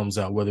that comes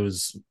out, whether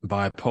it's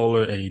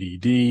bipolar,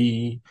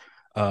 ADD,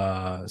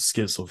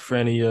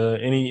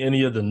 schizophrenia,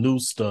 any of the new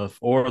stuff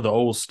or the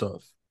old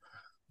stuff,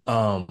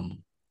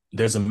 um,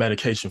 there's a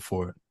medication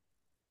for it.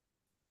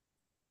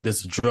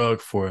 There's a drug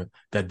for it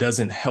that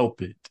doesn't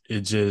help it.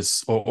 It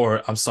just,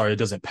 or I'm sorry, it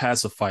doesn't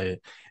pacify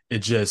it. It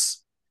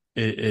just,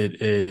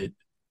 it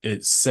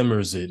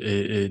simmers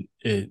it.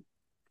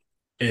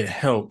 It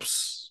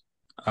helps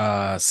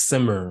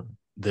simmer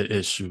the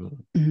issue,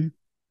 Mhm.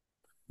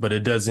 but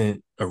it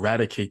doesn't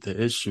eradicate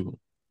the issue.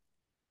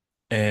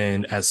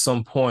 And at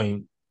some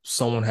point,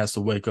 someone has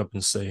to wake up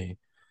and say,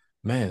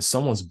 "Man,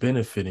 someone's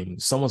benefiting.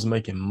 Someone's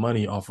making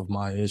money off of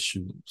my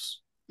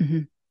issues.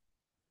 Mhm.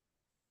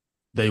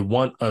 They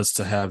want us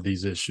to have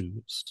these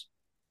issues."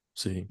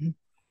 See,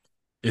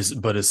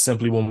 Mhm. but it's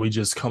simply when we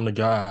just come to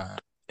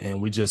God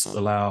and we just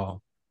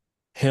allow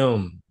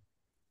Him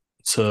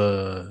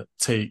to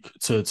take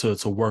to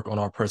work on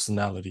our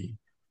personality,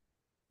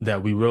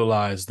 that we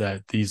realize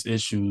that these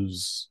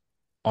issues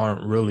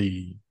aren't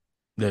really,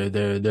 they're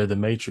the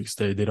matrix.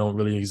 They don't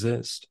really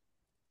exist.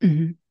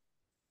 Mhm.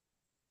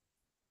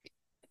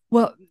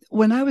 Well,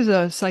 when I was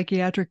a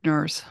psychiatric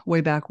nurse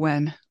way back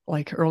when,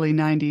 like early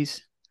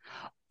 90s,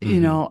 you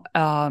Mm-hmm. know,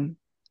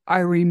 I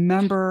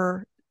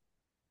remember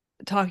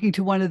talking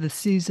to one of the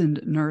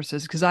seasoned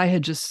nurses because I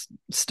had just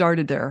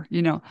started there,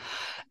 and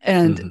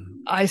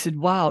Mm-hmm. I said,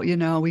 wow,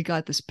 we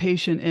got this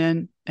patient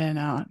in,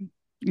 and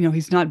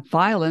he's not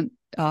violent.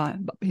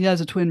 He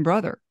has a twin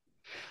brother.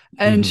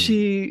 And Hmm.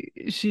 she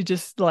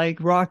just like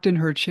rocked in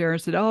her chair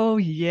and said, "Oh,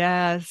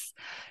 yes.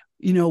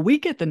 We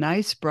get the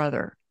nice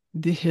brother,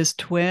 his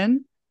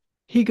twin.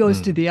 He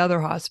goes to Mm. the other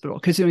hospital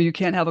because, you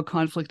can't have a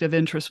conflict of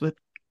interest with,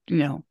 you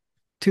know,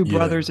 two Yeah.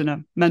 brothers in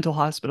a mental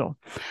hospital."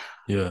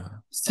 Yeah.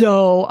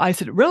 So I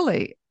said,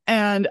 "Really?"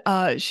 And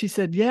she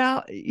said,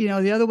 "Yeah,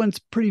 the other one's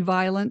pretty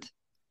violent.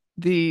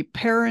 The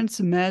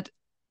parents met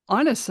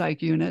on a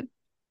psych unit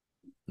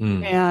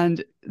Mm.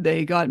 and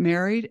they got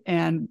married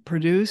and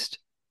produced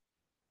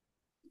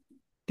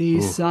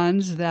these Oh.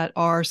 sons that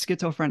are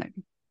schizophrenic."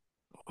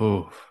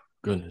 Oh.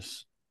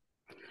 Goodness.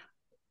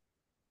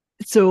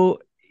 So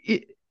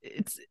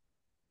it's,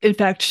 in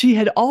fact, she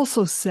had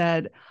also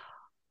said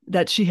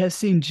that she has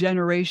seen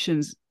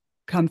generations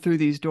come through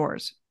these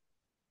doors.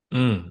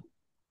 Mm.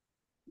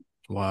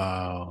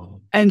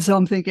 Wow. And so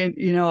I'm thinking,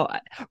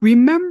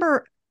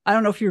 remember, I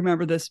don't know if you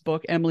remember this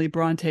book Emily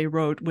Bronte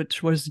wrote,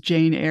 which was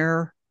Jane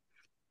Eyre.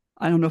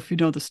 I don't know if you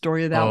know the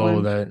story of that Oh,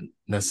 one.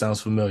 that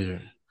sounds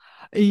familiar.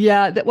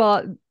 Yeah,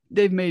 well,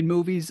 they've made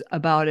movies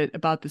about it,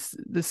 about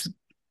this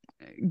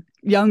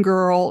young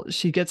girl.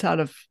 She gets out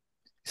of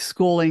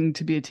schooling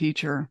to be a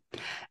teacher,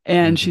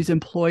 and she's Hmm.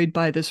 employed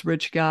by this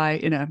rich guy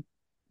in a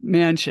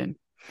mansion.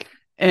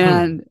 Hmm.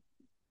 And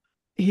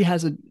he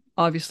has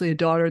obviously a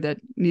daughter that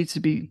needs to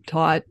be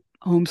taught,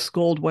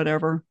 homeschooled,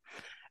 whatever.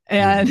 Hmm.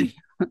 And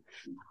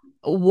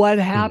what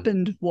Hmm.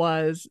 happened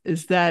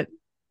is that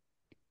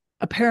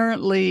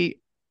apparently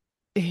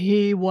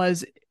he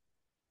was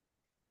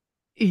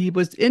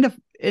in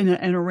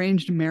an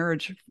arranged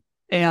marriage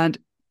and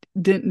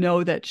didn't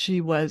know that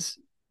she was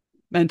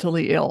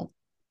mentally ill.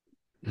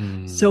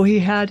 So he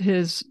Hmm. had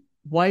his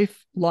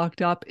wife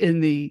locked up in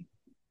the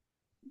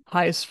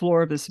highest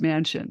floor of this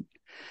mansion.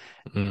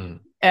 Hmm.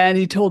 And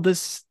he told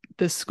this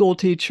school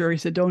teacher, he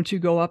said, "Don't you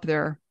go up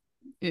there.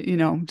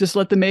 Just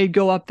let the maid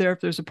go up there. If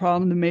there's a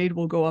problem, the maid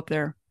will go up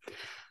there."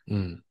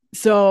 Hmm.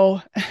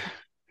 So,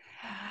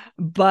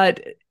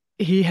 but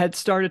he had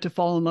started to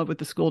fall in love with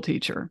the school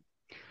teacher.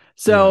 Yeah.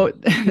 So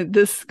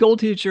this school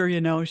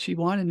teacher, she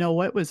wanted to know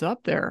what was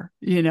up there,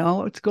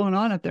 what's going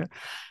on up there.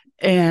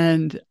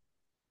 And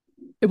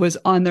it was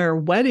on their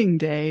wedding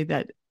day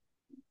that,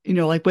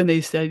 like when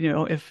they said,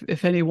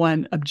 if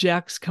anyone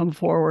objects, come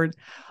forward.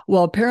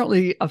 Well,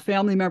 apparently a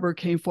family member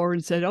came forward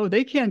and said, "Oh,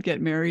 they can't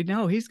get married.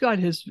 No, he's got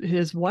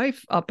his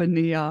wife up in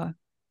the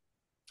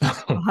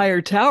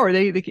higher tower."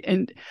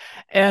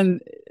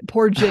 And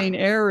poor Jane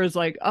Eyre is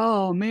like,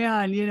 "Oh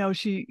man,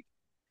 she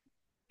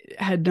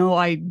had no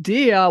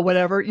idea,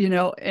 whatever,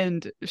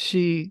 and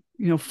she,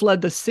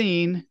 fled the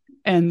scene."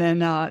 And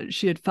then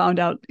she had found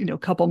out, a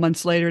couple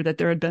months later that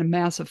there had been a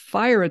massive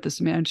fire at this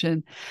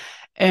mansion.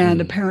 And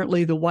Hmm.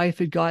 apparently the wife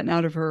had gotten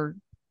out of her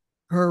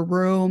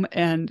room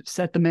and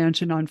set the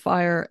mansion on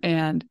fire.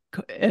 And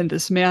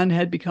this man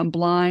had become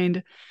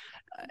blind.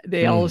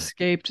 They all Hmm.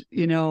 escaped,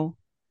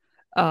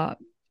 uh,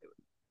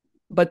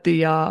 but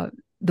the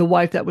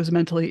wife that was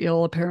mentally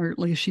ill,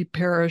 apparently she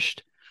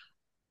perished.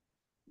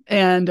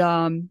 And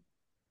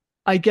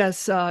I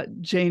guess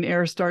Jane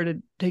Eyre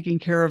started taking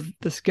care of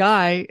this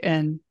guy,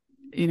 and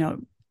you know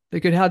they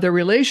could have their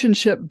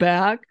relationship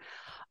back.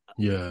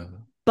 Yeah.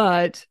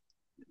 But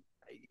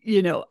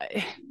you know,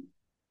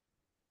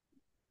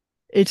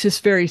 it's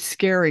just very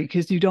scary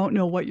because you don't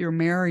know what you're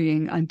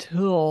marrying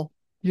until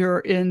you're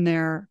in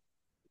there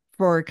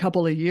for a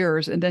couple of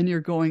years, and then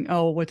you're going,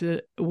 "Oh, what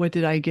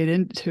did I get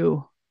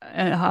into,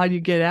 and how do you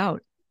get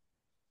out?"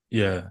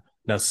 Yeah.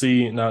 Now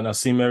see,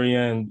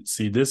 Marianne,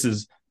 see, this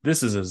is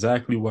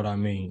exactly what I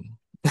mean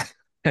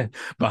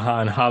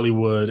behind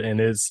Hollywood and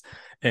its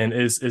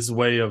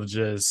way of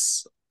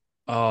just,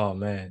 oh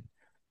man.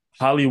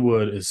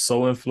 Hollywood is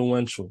so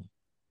influential.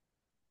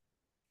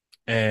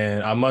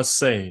 And I must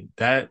say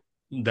that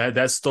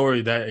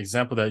story, that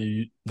example that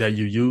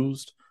you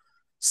used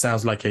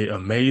sounds like a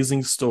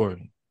amazing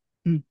story.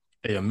 Mm.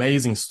 A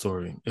amazing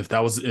story. If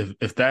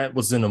that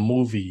was in a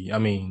movie, I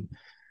mean,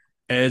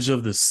 edge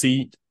of the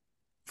seat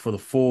for the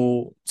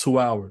full 2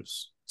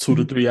 hours, two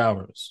to Mm. 3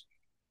 hours.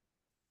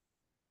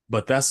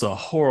 But that's a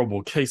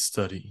horrible case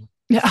study.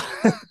 Yeah,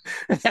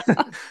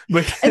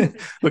 yeah, and yeah,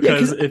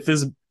 Because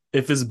because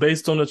if it's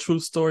based on a true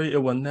story, it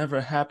will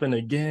never happen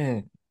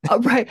again.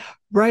 right,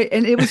 right,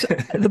 and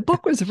the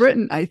book was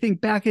written, I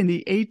think, back in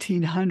the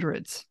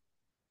 1800s.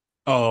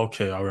 Oh,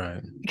 okay, all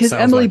right. Because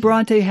Sounds Emily like it.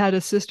 Bronte had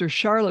a sister,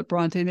 Charlotte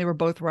Bronte, and they were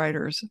both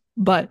writers.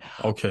 But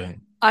Okay.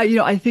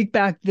 I think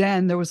back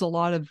then there was a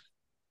lot of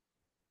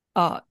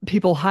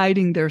people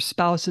hiding their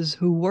spouses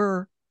who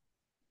were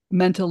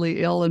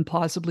mentally ill and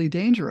possibly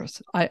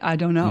dangerous. I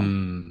don't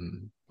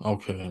know.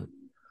 Okay.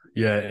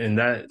 Yeah, and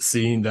that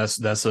scene, that's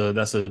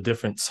a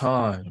different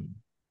time.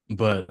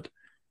 But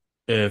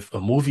if a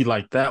movie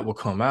like that will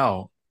come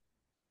out,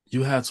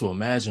 you have to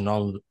imagine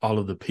all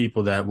of the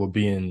people that will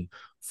be in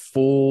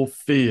full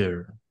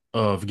fear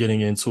of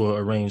getting into an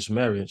arranged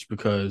marriage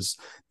because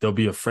they'll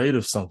be afraid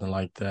of something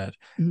like that.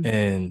 Mm-hmm.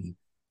 And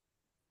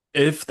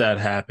if that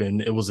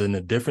happened, it was in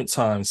a different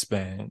time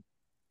span.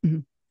 Mm-hmm.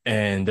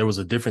 and there was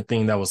a different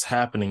thing that was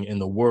happening in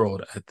the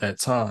world at that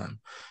time.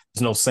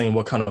 There's no saying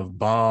what kind of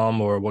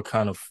bomb or what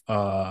kind of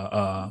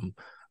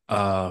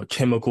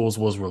chemicals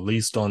was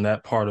released on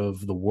that part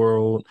of the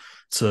world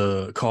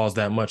to cause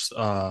that much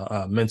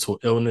mental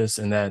illness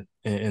in that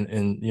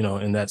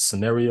in that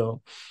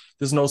scenario.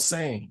 There's no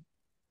saying.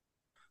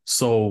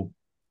 So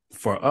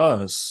for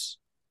us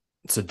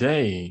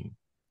today,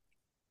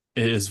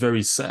 it is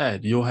very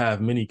sad. You'll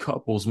have many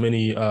couples,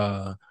 many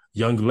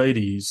young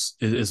ladies.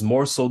 It is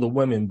more so the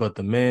women, but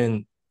the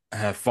men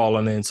have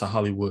fallen into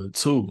Hollywood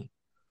too.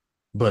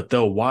 But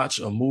they'll watch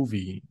a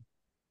movie,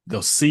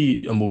 they'll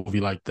see a movie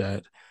like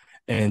that,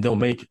 and they'll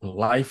make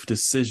life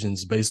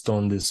decisions based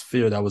on this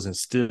fear that was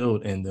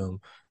instilled in them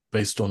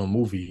based on a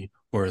movie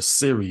or a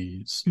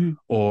series Mm.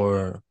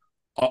 or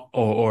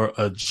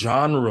a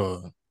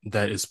genre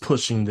that is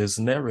pushing this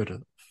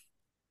narrative,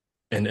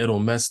 and it'll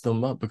mess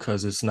them up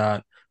because it's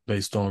not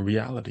based on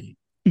reality.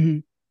 Mm-hmm.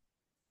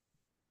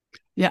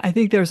 Yeah, I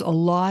think there's a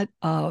lot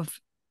of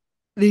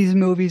these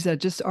movies that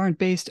just aren't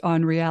based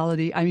on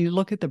reality. I mean,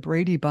 look at the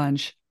Brady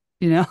Bunch,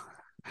 you know,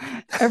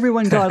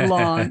 everyone got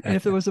along. And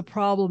if there was a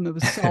problem, it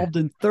was solved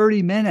in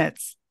 30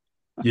 minutes.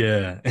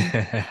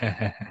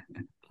 Yeah.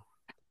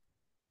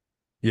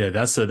 Yeah,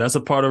 that's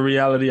a part of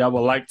reality I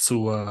would like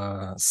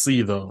to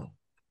see though.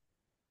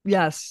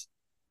 Yes.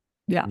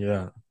 Yeah.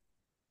 Yeah.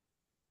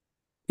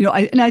 You know,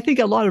 I think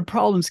a lot of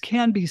problems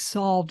can be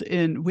solved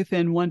in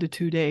within 1 to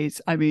 2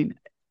 days. I mean,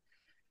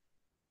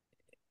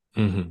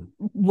 Mm-hmm.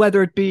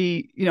 whether it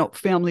be, you know,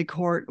 family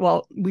court,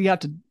 well, we have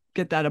to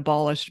get that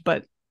abolished,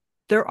 but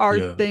there are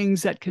Yeah.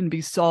 things that can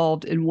be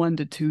solved in 1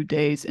 to 2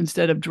 days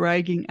instead of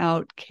dragging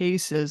out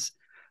cases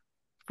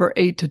for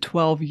 8 to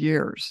 12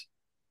 years,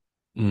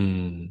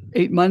 Mm.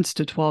 8 months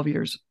to 12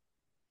 years.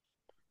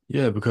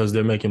 Yeah, because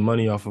they're making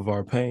money off of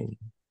our pain.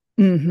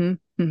 Mm-hmm.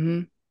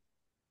 Mm-hmm.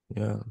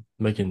 Yeah.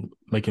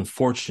 Making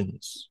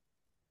fortunes.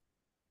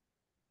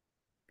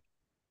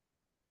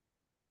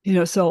 You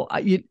know, so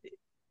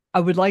I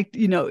would like,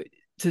 you know,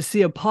 to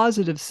see a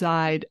positive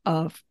side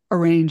of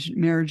arranged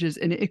marriages.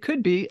 And it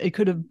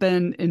could have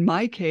been in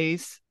my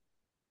case,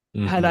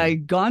 had I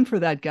Mm-hmm. gone for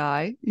that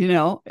guy, you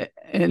know,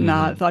 and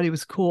Mm-hmm. thought he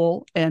was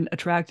cool and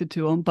attracted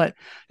to him. But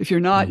if you're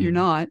not, you're Mm-hmm.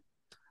 not.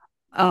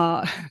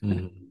 Uh,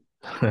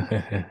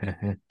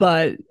 Mm-hmm.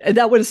 but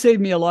that would have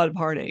saved me a lot of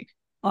heartache,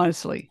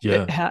 honestly.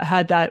 Yeah.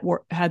 Had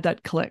that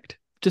clicked,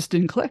 just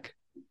didn't click.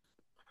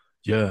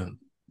 Yeah.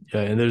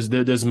 Yeah. And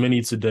there's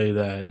many today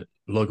that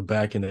look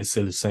back and they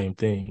say the same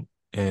thing.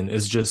 And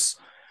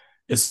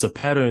it's a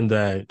pattern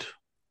that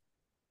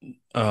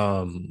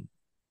um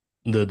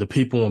the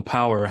people in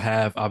power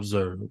have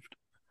observed,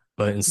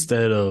 but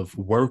instead of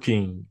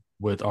working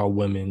with our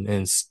women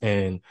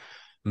and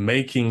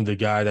making the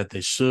guy that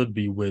they should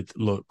be with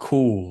look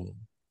cool,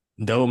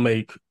 they'll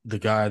make the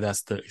guy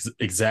that's the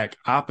exact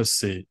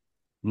opposite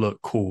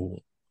look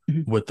cool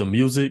Mm-hmm. with the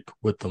music,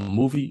 with the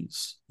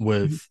movies, Mm-hmm.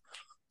 with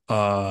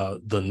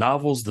the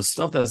novels. The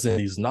stuff that's in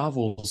these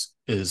novels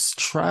is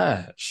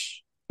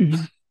trash.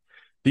 Mm-hmm.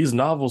 These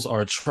novels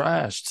are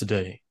trash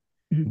today,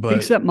 Mm-hmm. but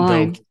Except they'll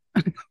mine.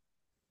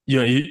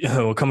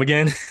 will come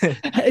again.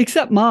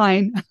 Except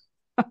mine.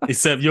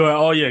 Except your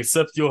oh yeah,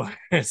 except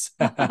yours.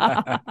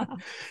 Yeah,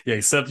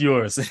 except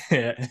yours.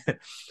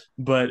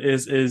 But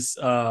is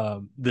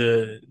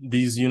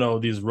these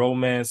these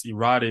romance,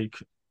 erotic,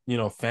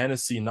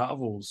 fantasy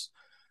novels,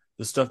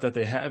 the stuff that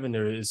they have in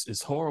there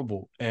is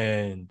horrible.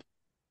 And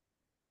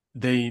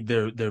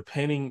they're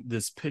painting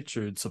this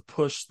picture to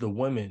push the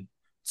women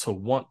to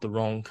want the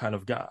wrong kind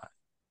of guy,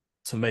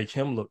 to make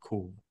him look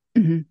cool.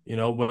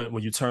 Mm-hmm.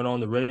 When you turn on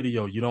the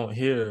radio, you don't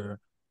hear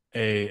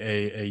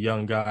a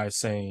young guy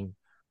saying,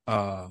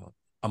 uh,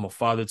 I'm a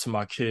father to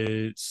my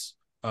kids.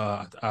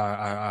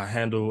 I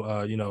handle,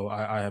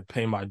 I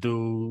pay my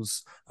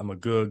dues. I'm a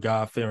good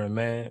God fearing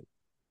man.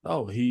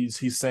 No,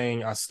 he's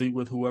saying I sleep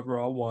with whoever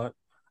I want.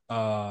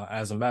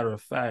 As a matter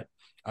of fact,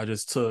 I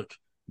just took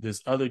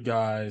this other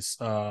guy's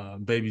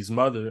baby's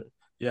mother.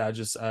 Yeah, I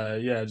just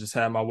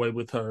had my way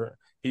with her.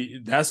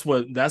 That's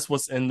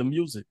what's in the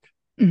music,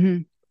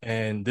 Mm-hmm.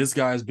 and this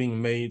guy is being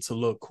made to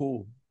look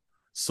cool.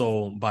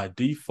 So by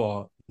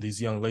default, these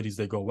young ladies,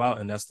 they go out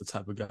and that's the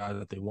type of guy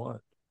that they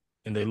want.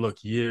 And they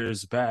look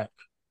years back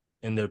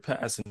in their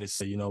past and they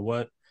say, you know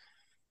what?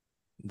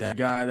 That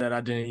guy that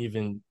I didn't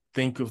even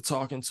think of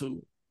talking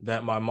to,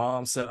 that my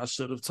mom said I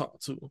should have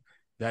talked to,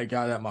 that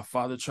guy that my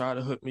father tried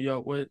to hook me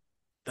up with,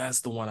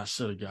 that's the one I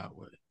should have got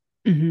with.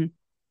 Mm-hmm.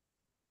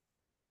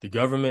 The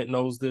government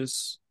knows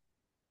this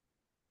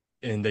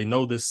and they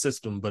know this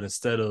system, but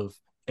instead of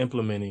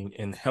implementing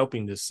and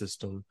helping this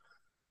system,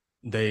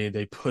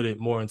 they put it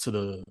more into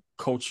the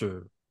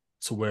culture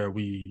to where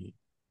we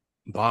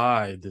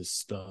buy this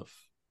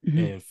stuff Mm-hmm.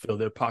 and fill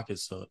their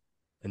pockets up,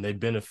 and they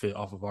benefit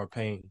off of our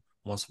pain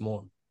once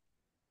more.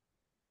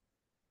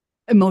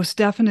 Most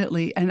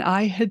definitely. And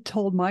I had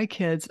told my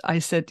kids, I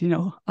said, you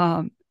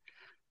know,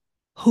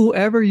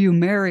 whoever you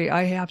marry,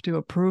 I have to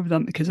approve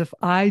them because if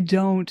I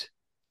don't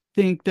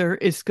think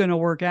it's going to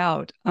work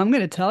out, I'm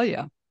going to tell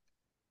you.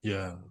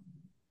 Yeah,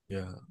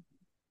 yeah.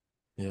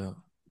 Yeah.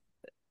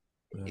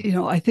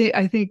 Yeah. I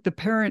think the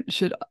parent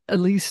should at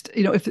least,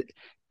 if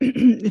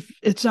if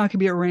it's not going to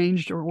be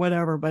arranged or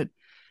whatever, but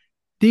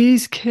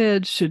these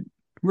kids should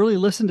really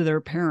listen to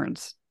their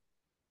parents.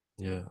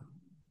 Yeah.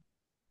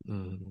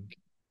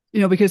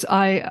 Mm-hmm. Because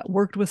I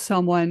worked with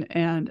someone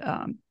and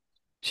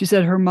she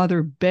said her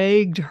mother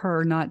begged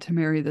her not to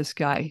marry this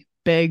guy,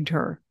 begged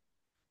her.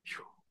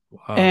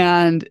 Wow.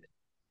 And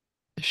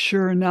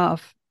sure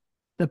enough,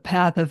 the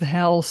path of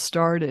hell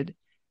started.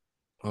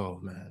 Oh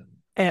man.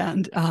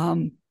 And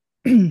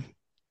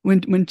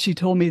when she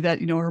told me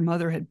that, her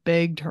mother had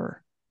begged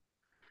her,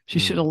 she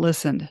should have Mm.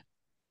 listened.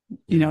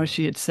 Yeah.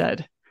 She had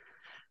said,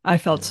 I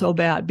felt Yeah. so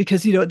bad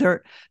because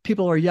they're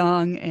people are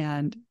young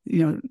and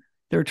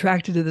they're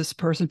attracted to this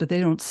person, but they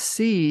don't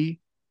see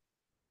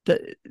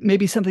that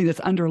maybe something that's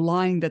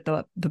underlying that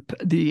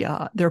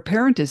their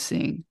parent is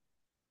seeing.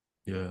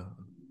 Yeah.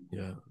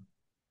 Yeah.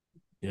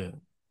 Yeah.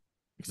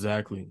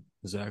 Exactly.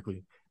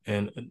 Exactly.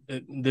 And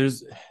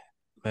there's,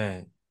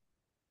 man,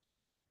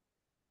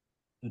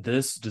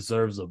 this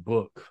deserves a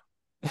book.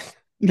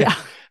 Yeah,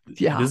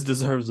 yeah. This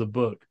deserves a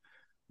book,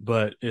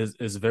 but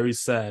it's very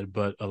sad.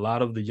 But a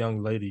lot of the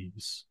young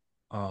ladies,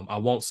 I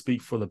won't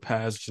speak for the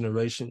past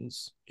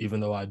generations, even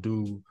though I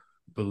do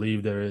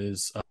believe there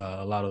is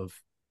a lot of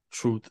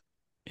truth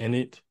in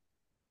it.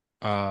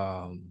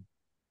 Um,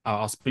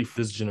 I'll speak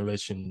for this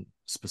generation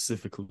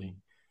specifically.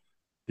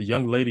 The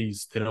young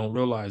ladies, they don't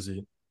realize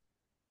it.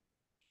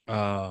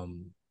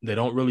 They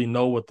don't really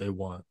know what they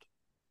want,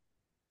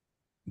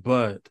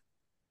 but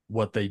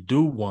what they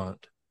do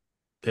want,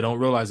 they don't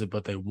realize it,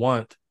 but they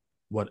want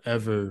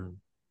whatever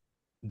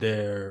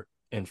their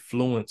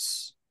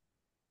influence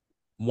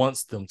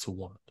wants them to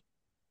want.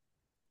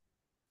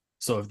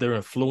 So if their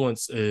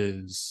influence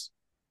is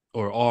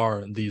or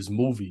are these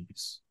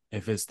movies,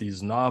 if it's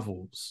these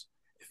novels,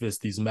 if it's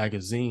these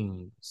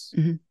magazines,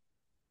 Mm-hmm.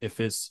 if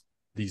it's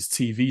these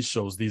TV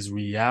shows, these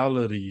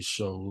reality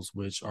shows,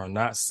 which are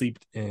not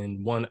seeped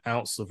in 1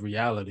 ounce of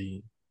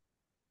reality,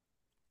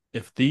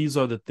 if these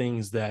are the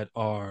things that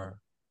are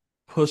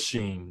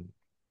pushing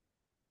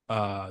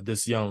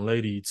this young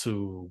lady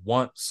to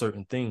want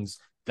certain things,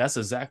 that's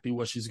exactly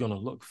what she's going to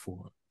look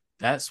for.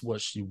 That's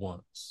what she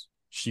wants.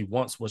 She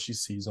wants what she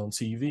sees on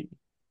TV.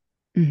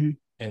 Mm-hmm.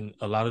 And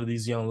a lot of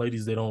these young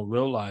ladies, they don't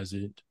realize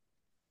it.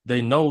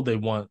 They know they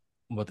want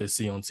what they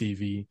see on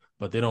TV,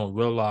 but they don't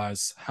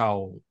realize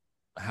how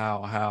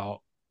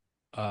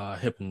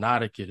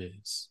hypnotic it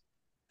is,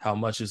 how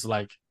much it's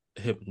like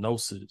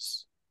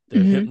hypnosis.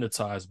 They're Mm-hmm.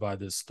 hypnotized by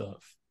this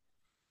stuff.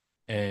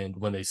 And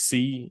when they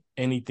see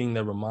anything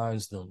that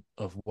reminds them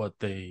of what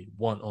they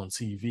want on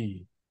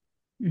TV,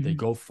 they Mm-hmm.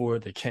 go for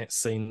it. They can't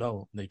say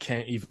no. They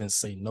can't even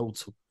say no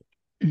to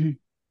it. Mm-hmm.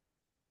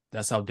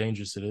 That's how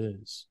dangerous it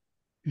is.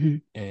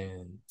 Mm-hmm.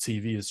 And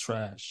TV is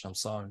trash. I'm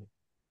sorry.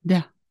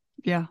 Yeah,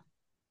 yeah.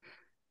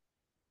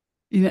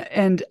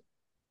 And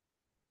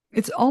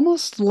it's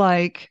almost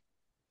like,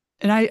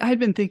 and I'd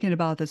been thinking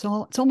about this.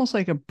 It's almost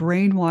like a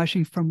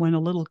brainwashing from when a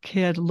little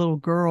kid, a little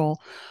girl,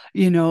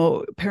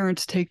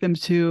 parents take them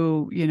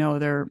to,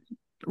 their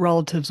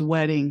relative's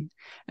wedding,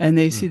 and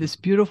they see this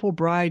Mm-hmm. beautiful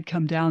bride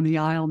come down the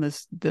aisle in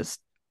this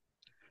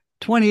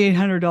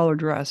 $2,800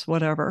 dress,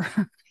 whatever,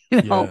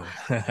 you know,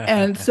 Yeah.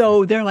 and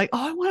so they're like,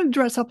 oh, I want to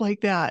dress up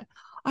like that.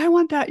 I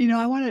want that,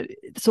 I want to.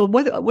 So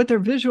what they're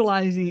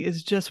visualizing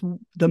is just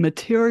the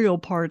material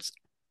parts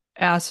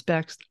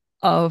aspects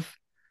of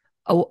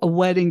a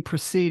wedding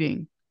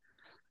proceeding.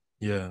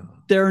 Yeah.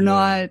 They're Yeah.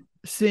 not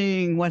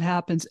seeing what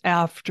happens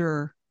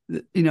after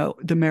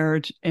the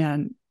marriage,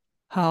 and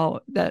how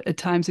that at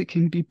times it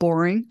can be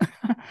boring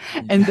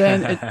and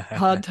then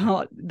how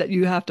that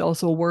you have to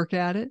also work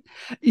at it.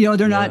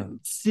 They're not Yeah.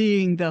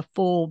 seeing the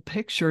full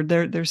picture.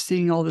 They're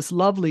seeing all this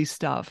lovely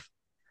stuff.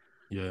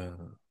 Yeah.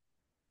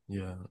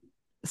 Yeah.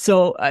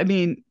 So I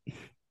mean,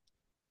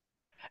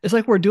 it's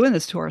like we're doing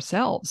this to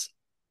ourselves.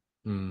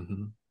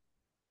 Mm-hmm.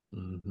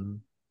 Mm-hmm.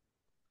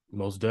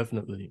 Most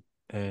definitely.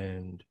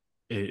 And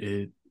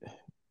it,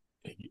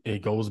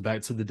 it goes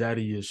back to the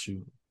daddy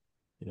issue.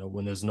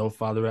 When there's no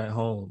father at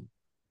home,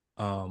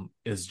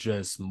 it's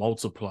just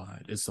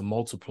multiplied. It's a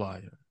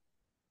multiplier,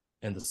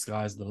 and the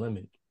sky's the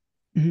limit.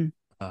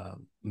 Mm-hmm.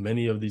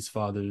 Many of these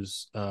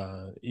fathers,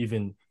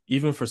 even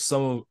for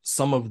some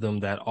of them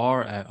that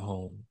are at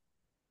home,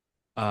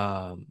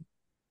 um,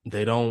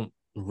 they don't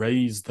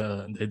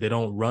they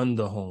don't run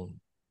the home,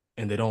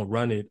 and they don't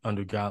run it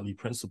under godly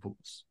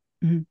principles.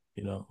 Mm-hmm.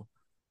 You know,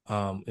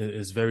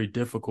 it's very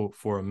difficult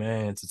for a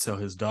man to tell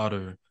his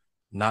daughter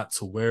not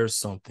to wear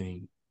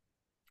something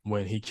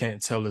when he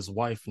can't tell his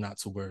wife not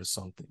to wear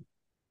something.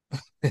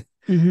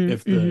 Mm-hmm.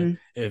 if the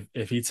Mm-hmm.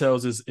 if he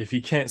tells his if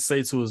he can't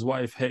say to his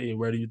wife, hey,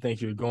 where do you think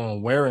you're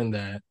going wearing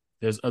that?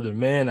 There's other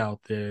men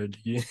out there. Do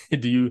you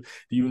do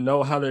you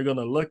know how they're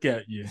gonna look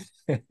at you?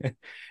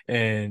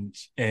 And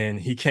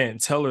he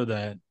can't tell her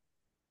that,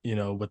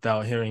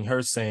 without hearing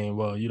her saying,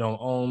 well, you don't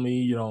own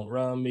me, you don't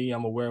run me,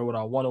 I'm gonna wear what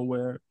I want to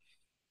wear.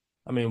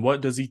 I mean,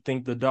 what does he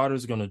think the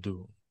daughter's gonna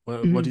do?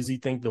 What Mm-hmm. does he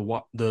think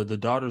the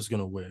daughter's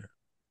gonna wear?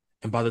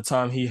 And by the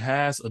time he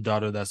has a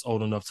daughter that's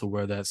old enough to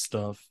wear that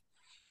stuff,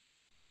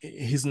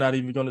 he's not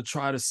even going to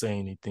try to say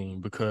anything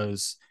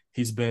because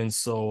he's been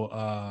so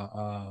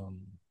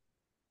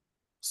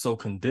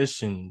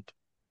conditioned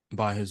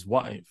by his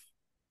wife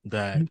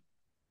that,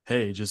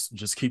 hey,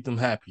 just keep them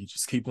happy,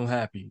 just keep them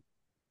happy.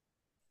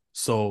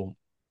 So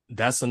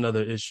that's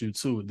another issue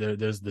too.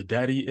 There's the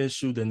daddy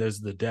issue, then there's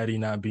the daddy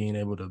not being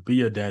able to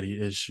be a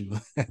daddy issue.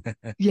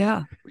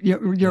 Yeah,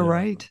 you're Yeah,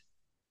 right.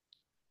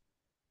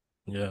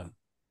 yeah,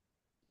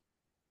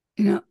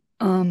 You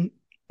know,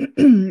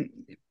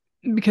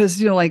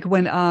 because like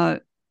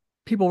when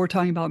people were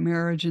talking about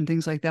marriage and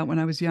things like that when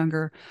I was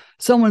younger,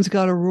 someone's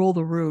got to rule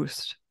the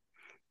roost,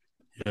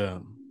 yeah.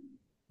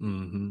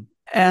 Mm-hmm.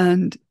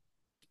 and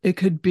it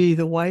could be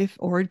the wife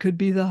or it could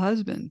be the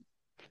husband,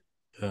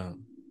 Yeah,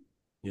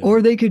 yeah,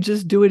 or they could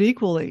just do it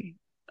equally.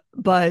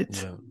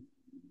 But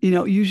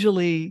yeah.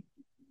 usually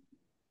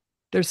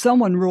there's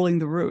someone ruling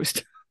the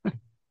roost.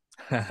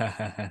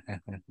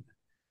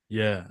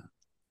 Yeah,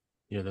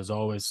 yeah. There's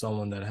always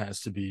someone that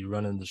has to be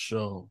running the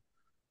show.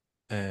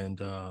 And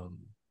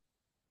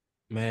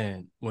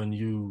man, when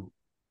you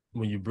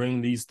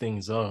bring these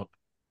things up,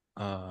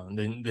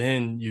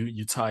 then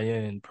you tie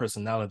in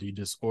personality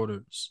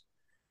disorders.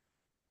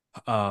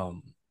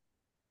 Um,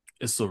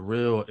 it's a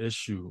real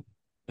issue.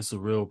 It's a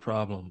real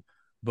problem.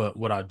 But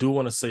what I do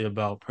want to say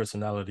about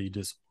personality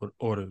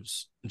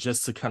disorders,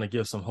 just to kind of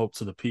give some hope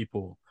to the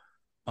people,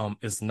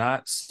 it's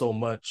not so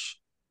much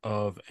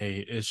of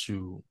a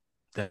issue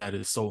that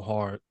is so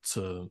hard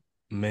to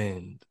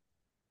mend.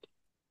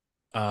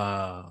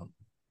 Uh,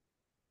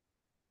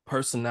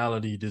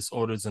 Personality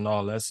disorders in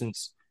all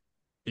essence,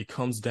 it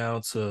comes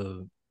down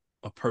to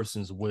a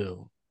person's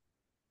will.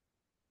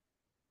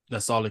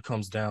 That's all it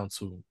comes down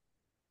to.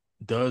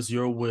 Does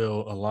your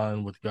will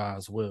align with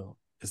God's will?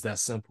 It's that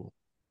simple.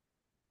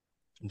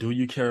 Do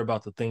you care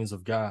about the things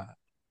of God,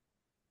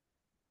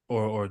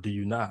 or do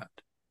you not?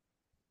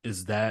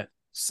 Is that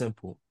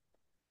simple?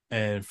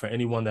 And for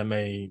anyone that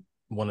may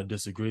want to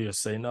disagree or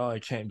say, no,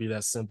 it can't be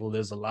that simple.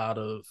 There's a lot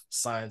of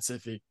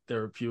scientific,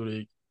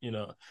 therapeutic,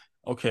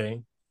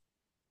 okay,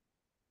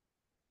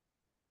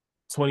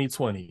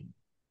 2020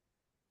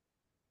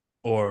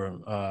 or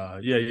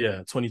yeah,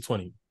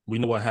 2020. We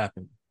know what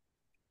happened.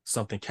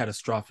 Something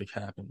catastrophic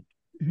happened.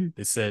 Mhm.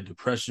 They said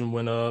depression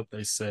went up.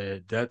 They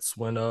said debts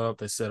went up.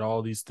 They said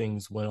all these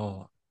things went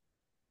on.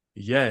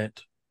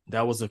 Yet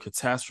that was a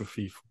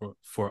catastrophe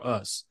for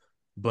us.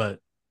 But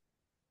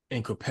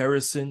in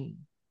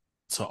comparison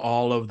to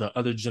all of the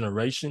other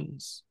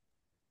generations,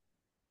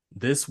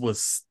 this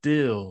was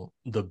still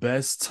the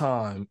best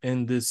time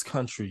in this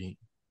country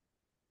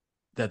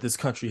that this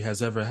country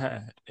has ever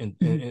had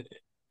Mhm.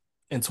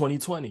 in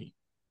 2020.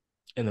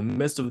 In the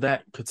midst of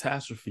that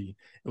catastrophe,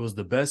 it was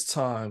the best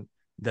time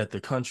that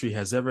the country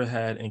has ever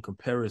had in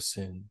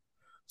comparison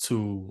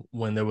to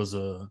when there was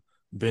a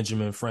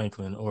Benjamin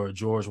Franklin or a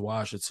George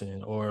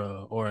Washington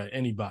or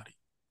anybody.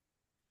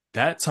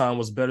 That time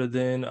was better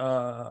than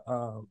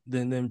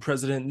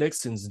President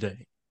Nixon's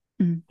day.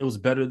 Mhm. It was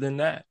better than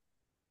that.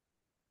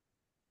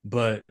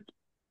 But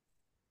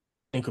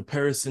in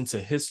comparison to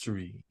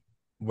history,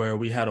 where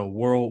we had a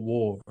world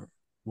war,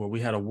 where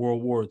we had a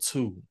World War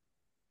II,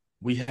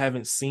 we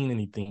haven't seen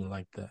anything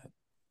like that.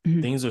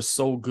 Mhm. Things are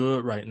so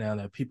good right now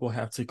that people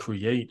have to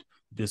create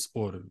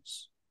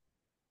disorders.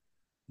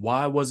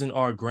 Why wasn't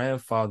our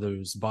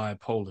grandfathers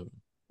bipolar?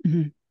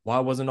 Mhm. Why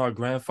wasn't our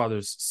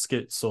grandfathers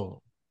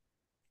schizo?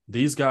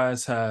 These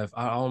guys have,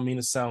 I don't mean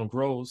to sound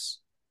gross,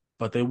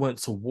 but they went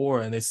to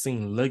war and they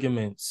seen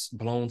ligaments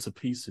blown to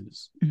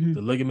pieces. Mhm.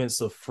 The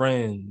ligaments of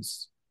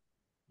friends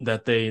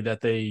that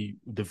they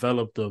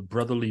developed a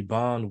brotherly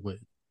bond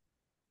with.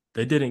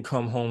 They didn't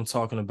come home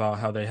talking about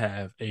how they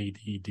have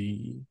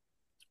ADD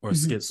or Mhm.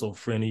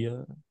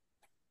 schizophrenia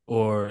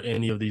or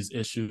any of these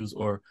issues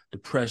or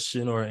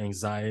depression or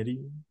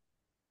anxiety.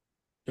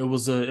 It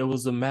was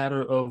a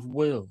matter of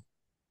will.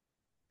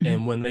 Mhm.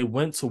 And when they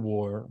went to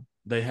war,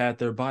 they had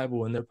their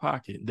Bible in their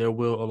pocket. Their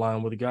will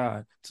aligned with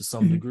God to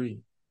some Mhm.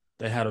 degree.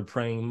 They had a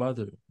praying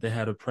mother. They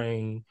had a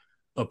praying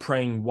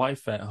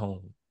wife at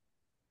home.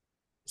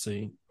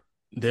 See,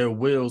 their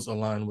wills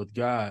align with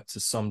God to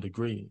some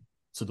degree,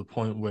 to the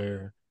point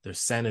where their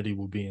sanity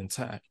will be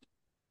intact.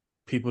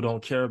 People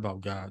don't care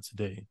about God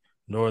today,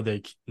 nor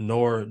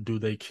do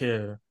they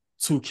care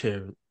to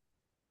care.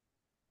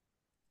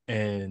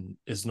 And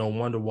it's no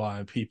wonder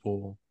why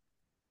people,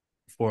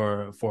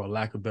 for a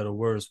lack of better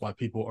words, why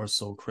people are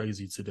so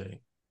crazy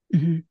today,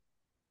 Mhm.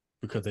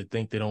 because they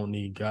think they don't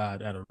need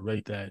God at a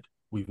rate that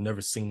we've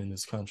never seen in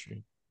this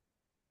country.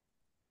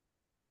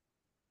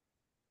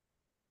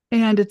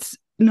 And it's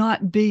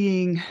not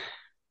being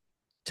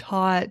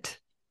taught.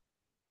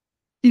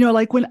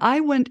 Like when I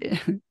went,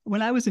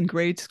 when I was in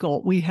grade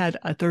school, we had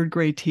a third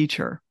grade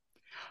teacher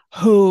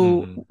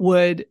who Mm-hmm.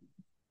 would,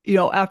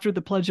 after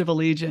the Pledge of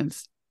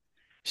Allegiance,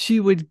 she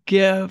would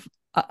give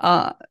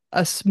a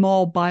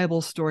small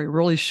Bible story,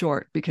 really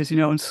short, because,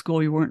 in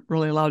school you weren't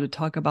really allowed to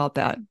talk about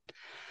that.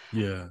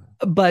 Yeah.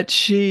 But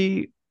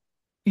she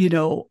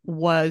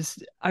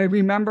I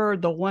remember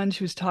the one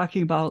she was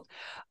talking about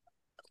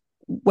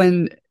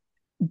when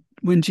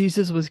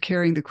Jesus was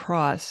carrying the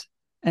cross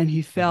and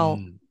he fell,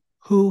 Mm,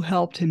 who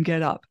helped him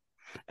get up?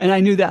 And I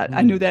knew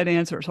mm. that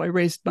answer. So I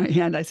raised my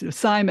hand. I said,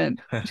 Simon.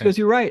 She goes,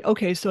 you're right.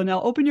 Okay. So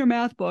now open your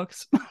math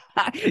books.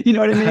 You know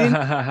what I mean?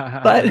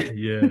 But,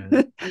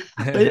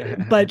 Yeah.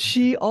 but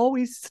she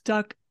always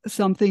stuck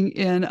something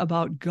in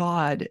about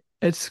God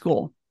at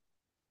school.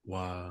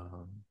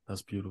 Wow,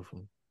 that's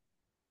beautiful.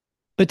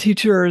 But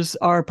teachers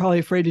are probably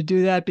afraid to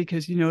do that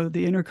because,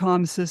 the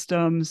intercom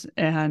systems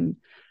and,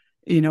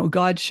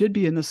 God should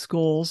be in the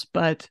schools,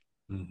 but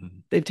Hmm.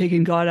 they've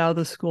taken God out of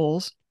the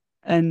schools.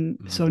 And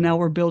so Hmm. now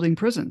we're building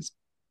prisons.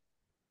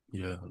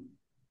 Yeah.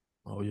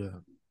 Oh yeah.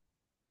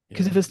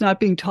 Because Yeah. if it's not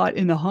being taught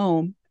in the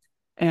home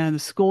and the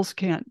schools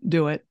can't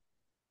do it,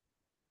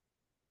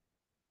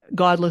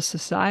 godless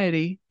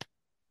society,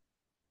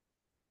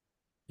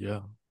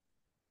 Yeah.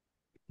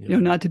 Yeah.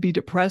 not to be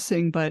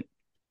depressing, but,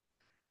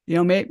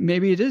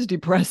 maybe it is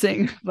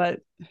depressing,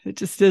 but it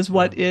just is Yeah.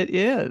 what it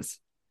is.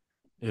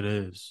 It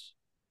is.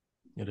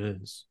 It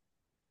is.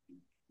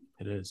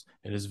 It is.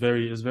 It's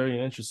very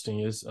interesting.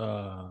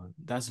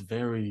 That's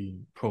very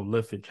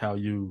prolific how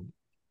you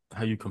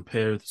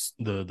compare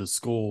the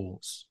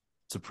schools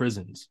to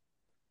prisons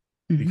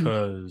Mm-hmm.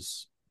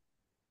 because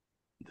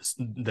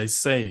they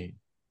say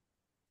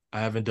I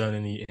haven't done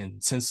any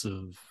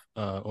intensive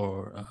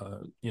or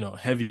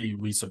heavy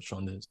research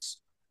on this,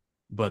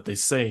 but they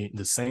say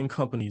the same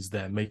companies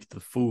that make the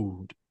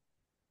food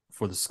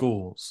for the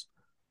schools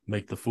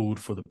make the food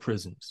for the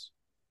prisons.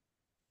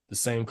 The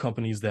same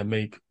companies that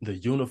make the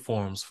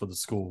uniforms for the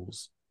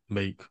schools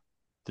make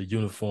the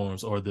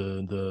uniforms or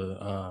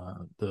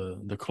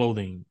the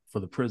clothing for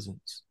the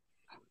prisons.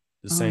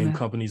 The Oh, same man.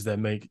 companies that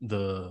make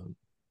the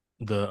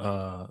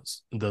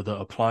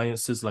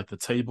appliances like the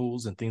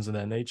tables and things of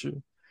that nature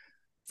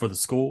for the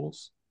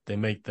schools, they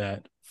make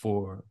that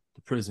for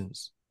the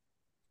prisons.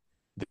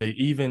 They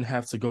even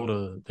have to go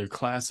to their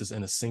classes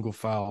in a single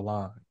file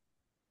line.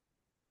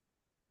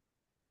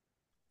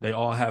 They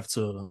all have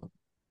to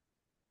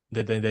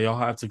they all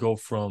have to go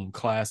from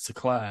class to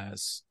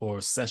class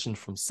or session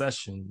from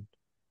session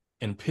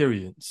in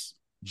periods,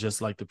 just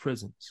like the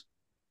prisons.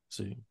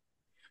 See,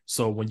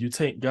 so when you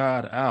take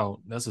God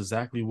out, that's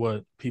exactly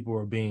what people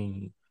are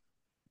being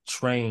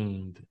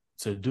trained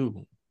to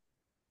do,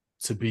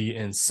 to be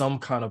in some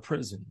kind of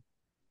prison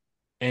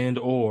and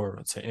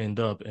or to end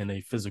up in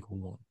a physical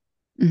one.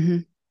 Mm-hmm.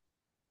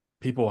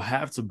 People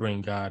have to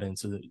bring God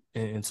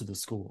into the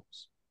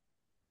schools.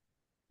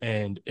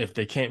 And if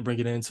they can't bring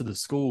it into the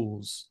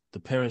schools,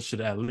 the parents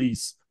should at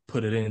least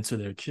put it into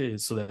their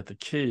kids so that the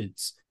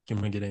kids can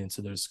bring it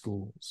into their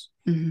schools,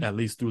 Mm-hmm. at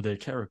least through their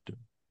character.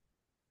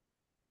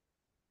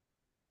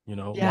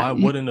 Yeah. Why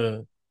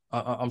wouldn't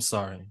I'm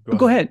sorry, go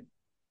Go ahead.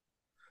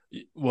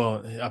 ahead.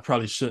 Well, I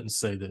probably shouldn't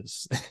say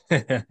this,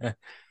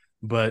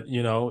 but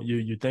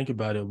you think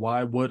about it.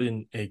 Why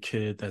wouldn't a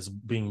kid that's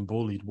being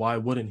bullied, why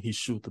wouldn't he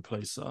shoot the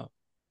place up?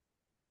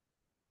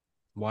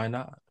 Why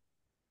not?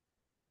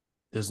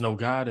 There's no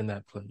God in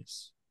that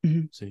place.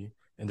 Mm-hmm. See,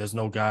 and there's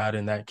no God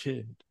in that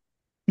kid.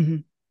 Mm-hmm.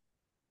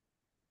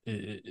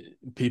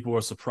 People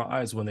are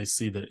surprised when they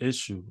see the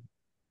issue,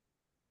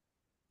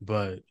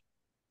 but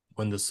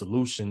when the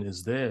solution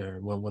is there,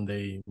 when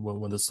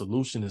the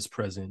solution is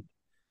present,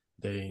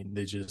 they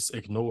just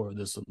ignore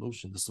the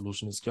solution. The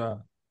solution is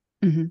God.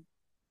 Mm-hmm.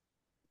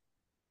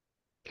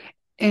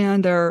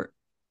 And they're,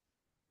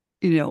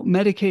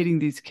 medicating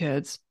these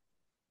kids,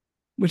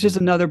 which is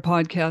Mm-hmm. another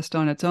podcast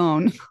on its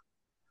own.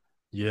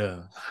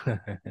 Yeah.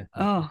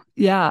 Oh,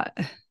 yeah.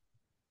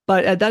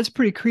 But that's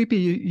pretty creepy.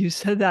 You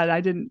said that.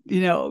 I didn't,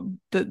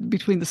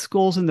 between the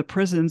schools and the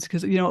prisons,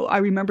 because, I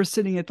remember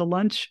sitting at the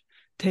lunch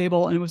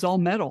table and it was all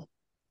metal.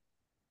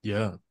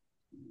 Yeah.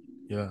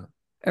 Yeah.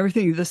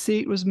 Everything, the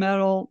seat was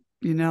metal,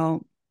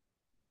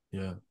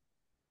 Yeah.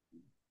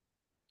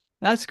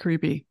 that's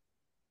creepy.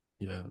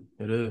 Yeah.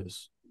 It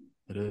is.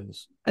 It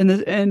is.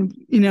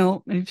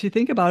 If you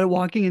think about it,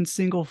 walking in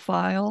single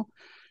file,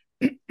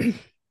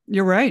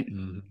 you're right.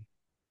 Mm-hmm.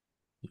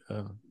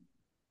 Yeah.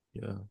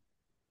 Yeah.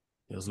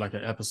 It's like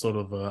an episode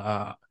of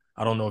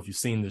I don't know if you've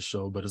seen this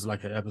show, but it's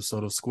like an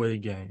episode of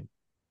Squid Game.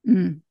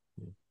 Mm,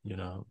 You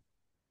know,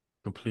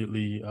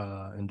 completely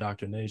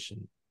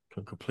indoctrination,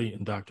 complete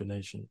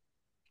indoctrination,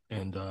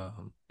 and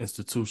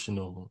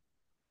institutional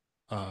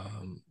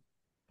um,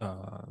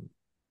 uh,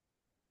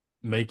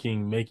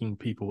 making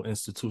people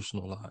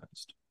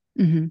institutionalized.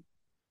 mm-hmm.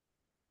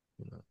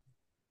 You know?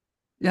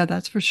 Yeah,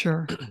 that's for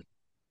sure.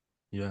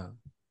 Yeah.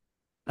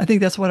 I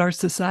think that's what our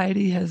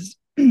society has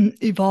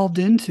evolved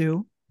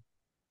into,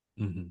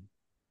 Mm-hmm.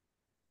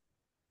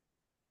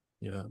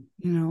 Yeah.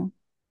 you know,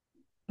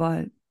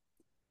 but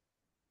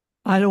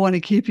I don't want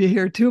to keep you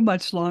here too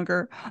much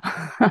longer.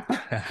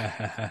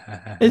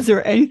 Is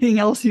there anything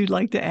else you'd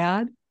like to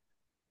add?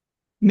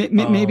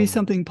 Maybe um.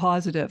 something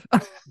positive.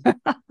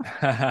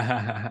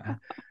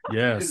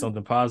 Yeah,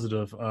 something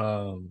positive.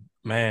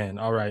 Man,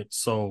 all right.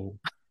 So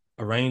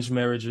arranged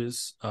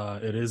marriages,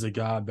 it is a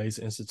God-based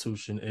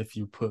institution if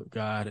you put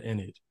God in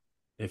it.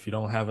 If you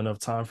don't have enough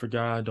time for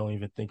God, don't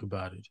even think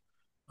about it.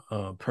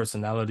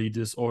 Personality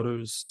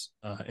disorders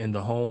in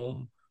the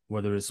home,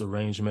 whether it's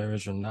arranged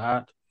marriage or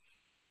not,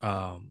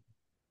 um,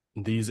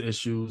 these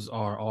issues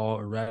are all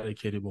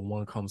eradicated when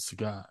one comes to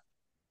God.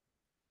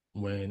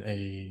 When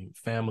a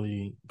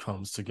family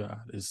comes to God,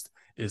 it's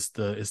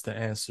the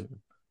answer.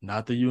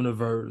 Not the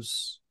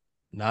universe,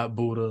 not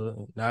Buddha,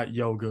 not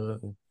yoga,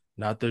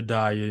 not their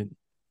diet,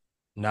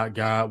 not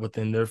God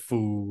within their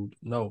food.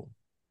 No,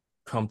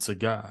 come to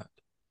God.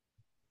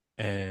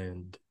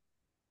 And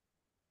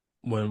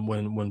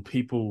when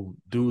people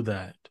do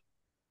that,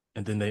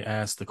 and then they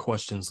ask the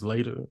questions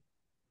later,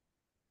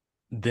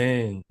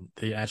 then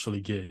they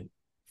actually get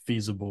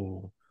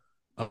feasible,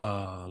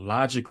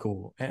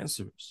 logical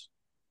answers.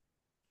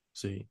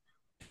 See,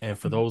 and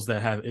for those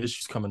that have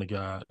issues coming to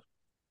God,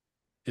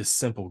 it's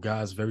simple.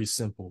 God's very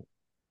simple.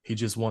 He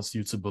just wants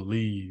you to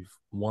believe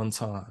one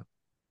time.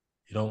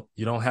 You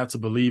don't have to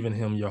believe in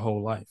him your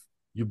whole life.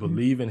 You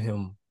believe in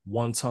him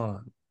one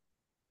time.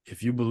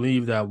 If you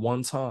believe that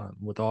one time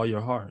with all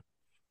your heart,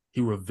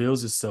 he reveals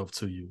himself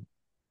to you.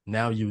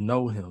 Now you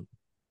know him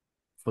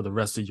for the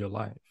rest of your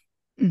life.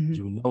 Mm-hmm.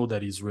 You know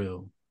that he's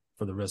real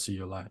for the rest of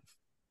your life.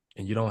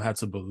 And you don't have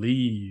to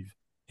believe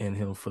in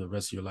him for the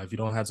rest of your life. You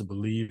don't have to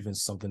believe in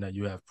something that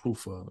you have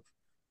proof of.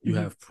 You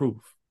have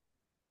proof.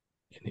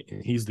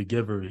 And he's the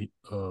giver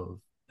of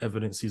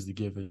evidence. He's the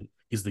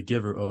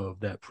giver of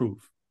that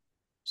proof.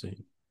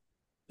 See,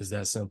 it's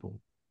that simple.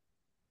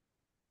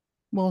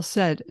 Well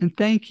said. And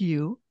thank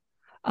you.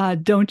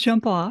 Don't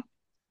jump off.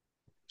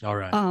 All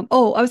right. I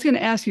was going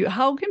to ask you,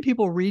 how can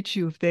people reach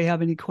you if they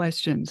have any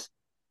questions?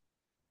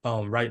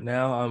 Right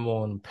now I'm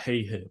on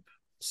PayHip.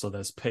 So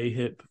that's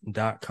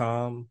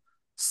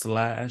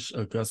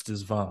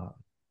payhip.com/Augustus Vaughn.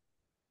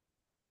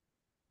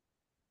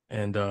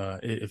 And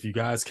if you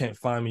guys can't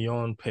find me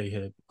on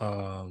PayHip,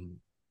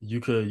 you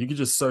could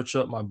just search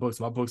up my books.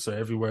 My books are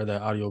everywhere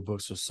that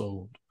audiobooks are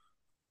sold.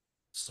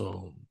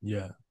 So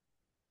yeah.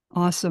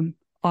 Awesome.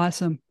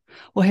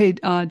 Well, hey,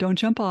 don't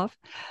jump off.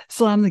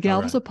 Slam the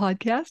Gavel is a Right.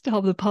 podcast to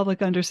help the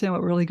public understand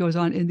what really goes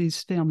on in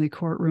these family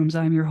courtrooms.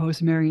 I'm your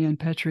host, Marianne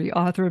Petrie,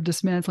 author of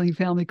Dismantling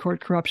Family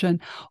Court Corruption,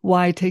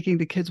 Why Taking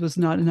the Kids Was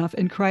Not Enough,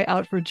 and Cry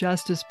Out for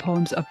Justice,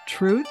 Poems of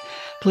Truth.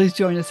 Please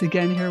join us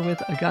again here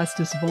with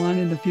Augustus Vaughn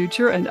in the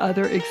future and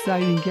other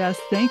exciting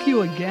guests. Thank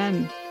you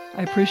again.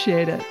 I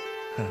appreciate it.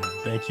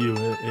 Thank you.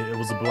 It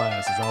was a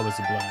blast. It's always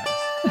a blast.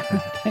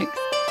 Thanks.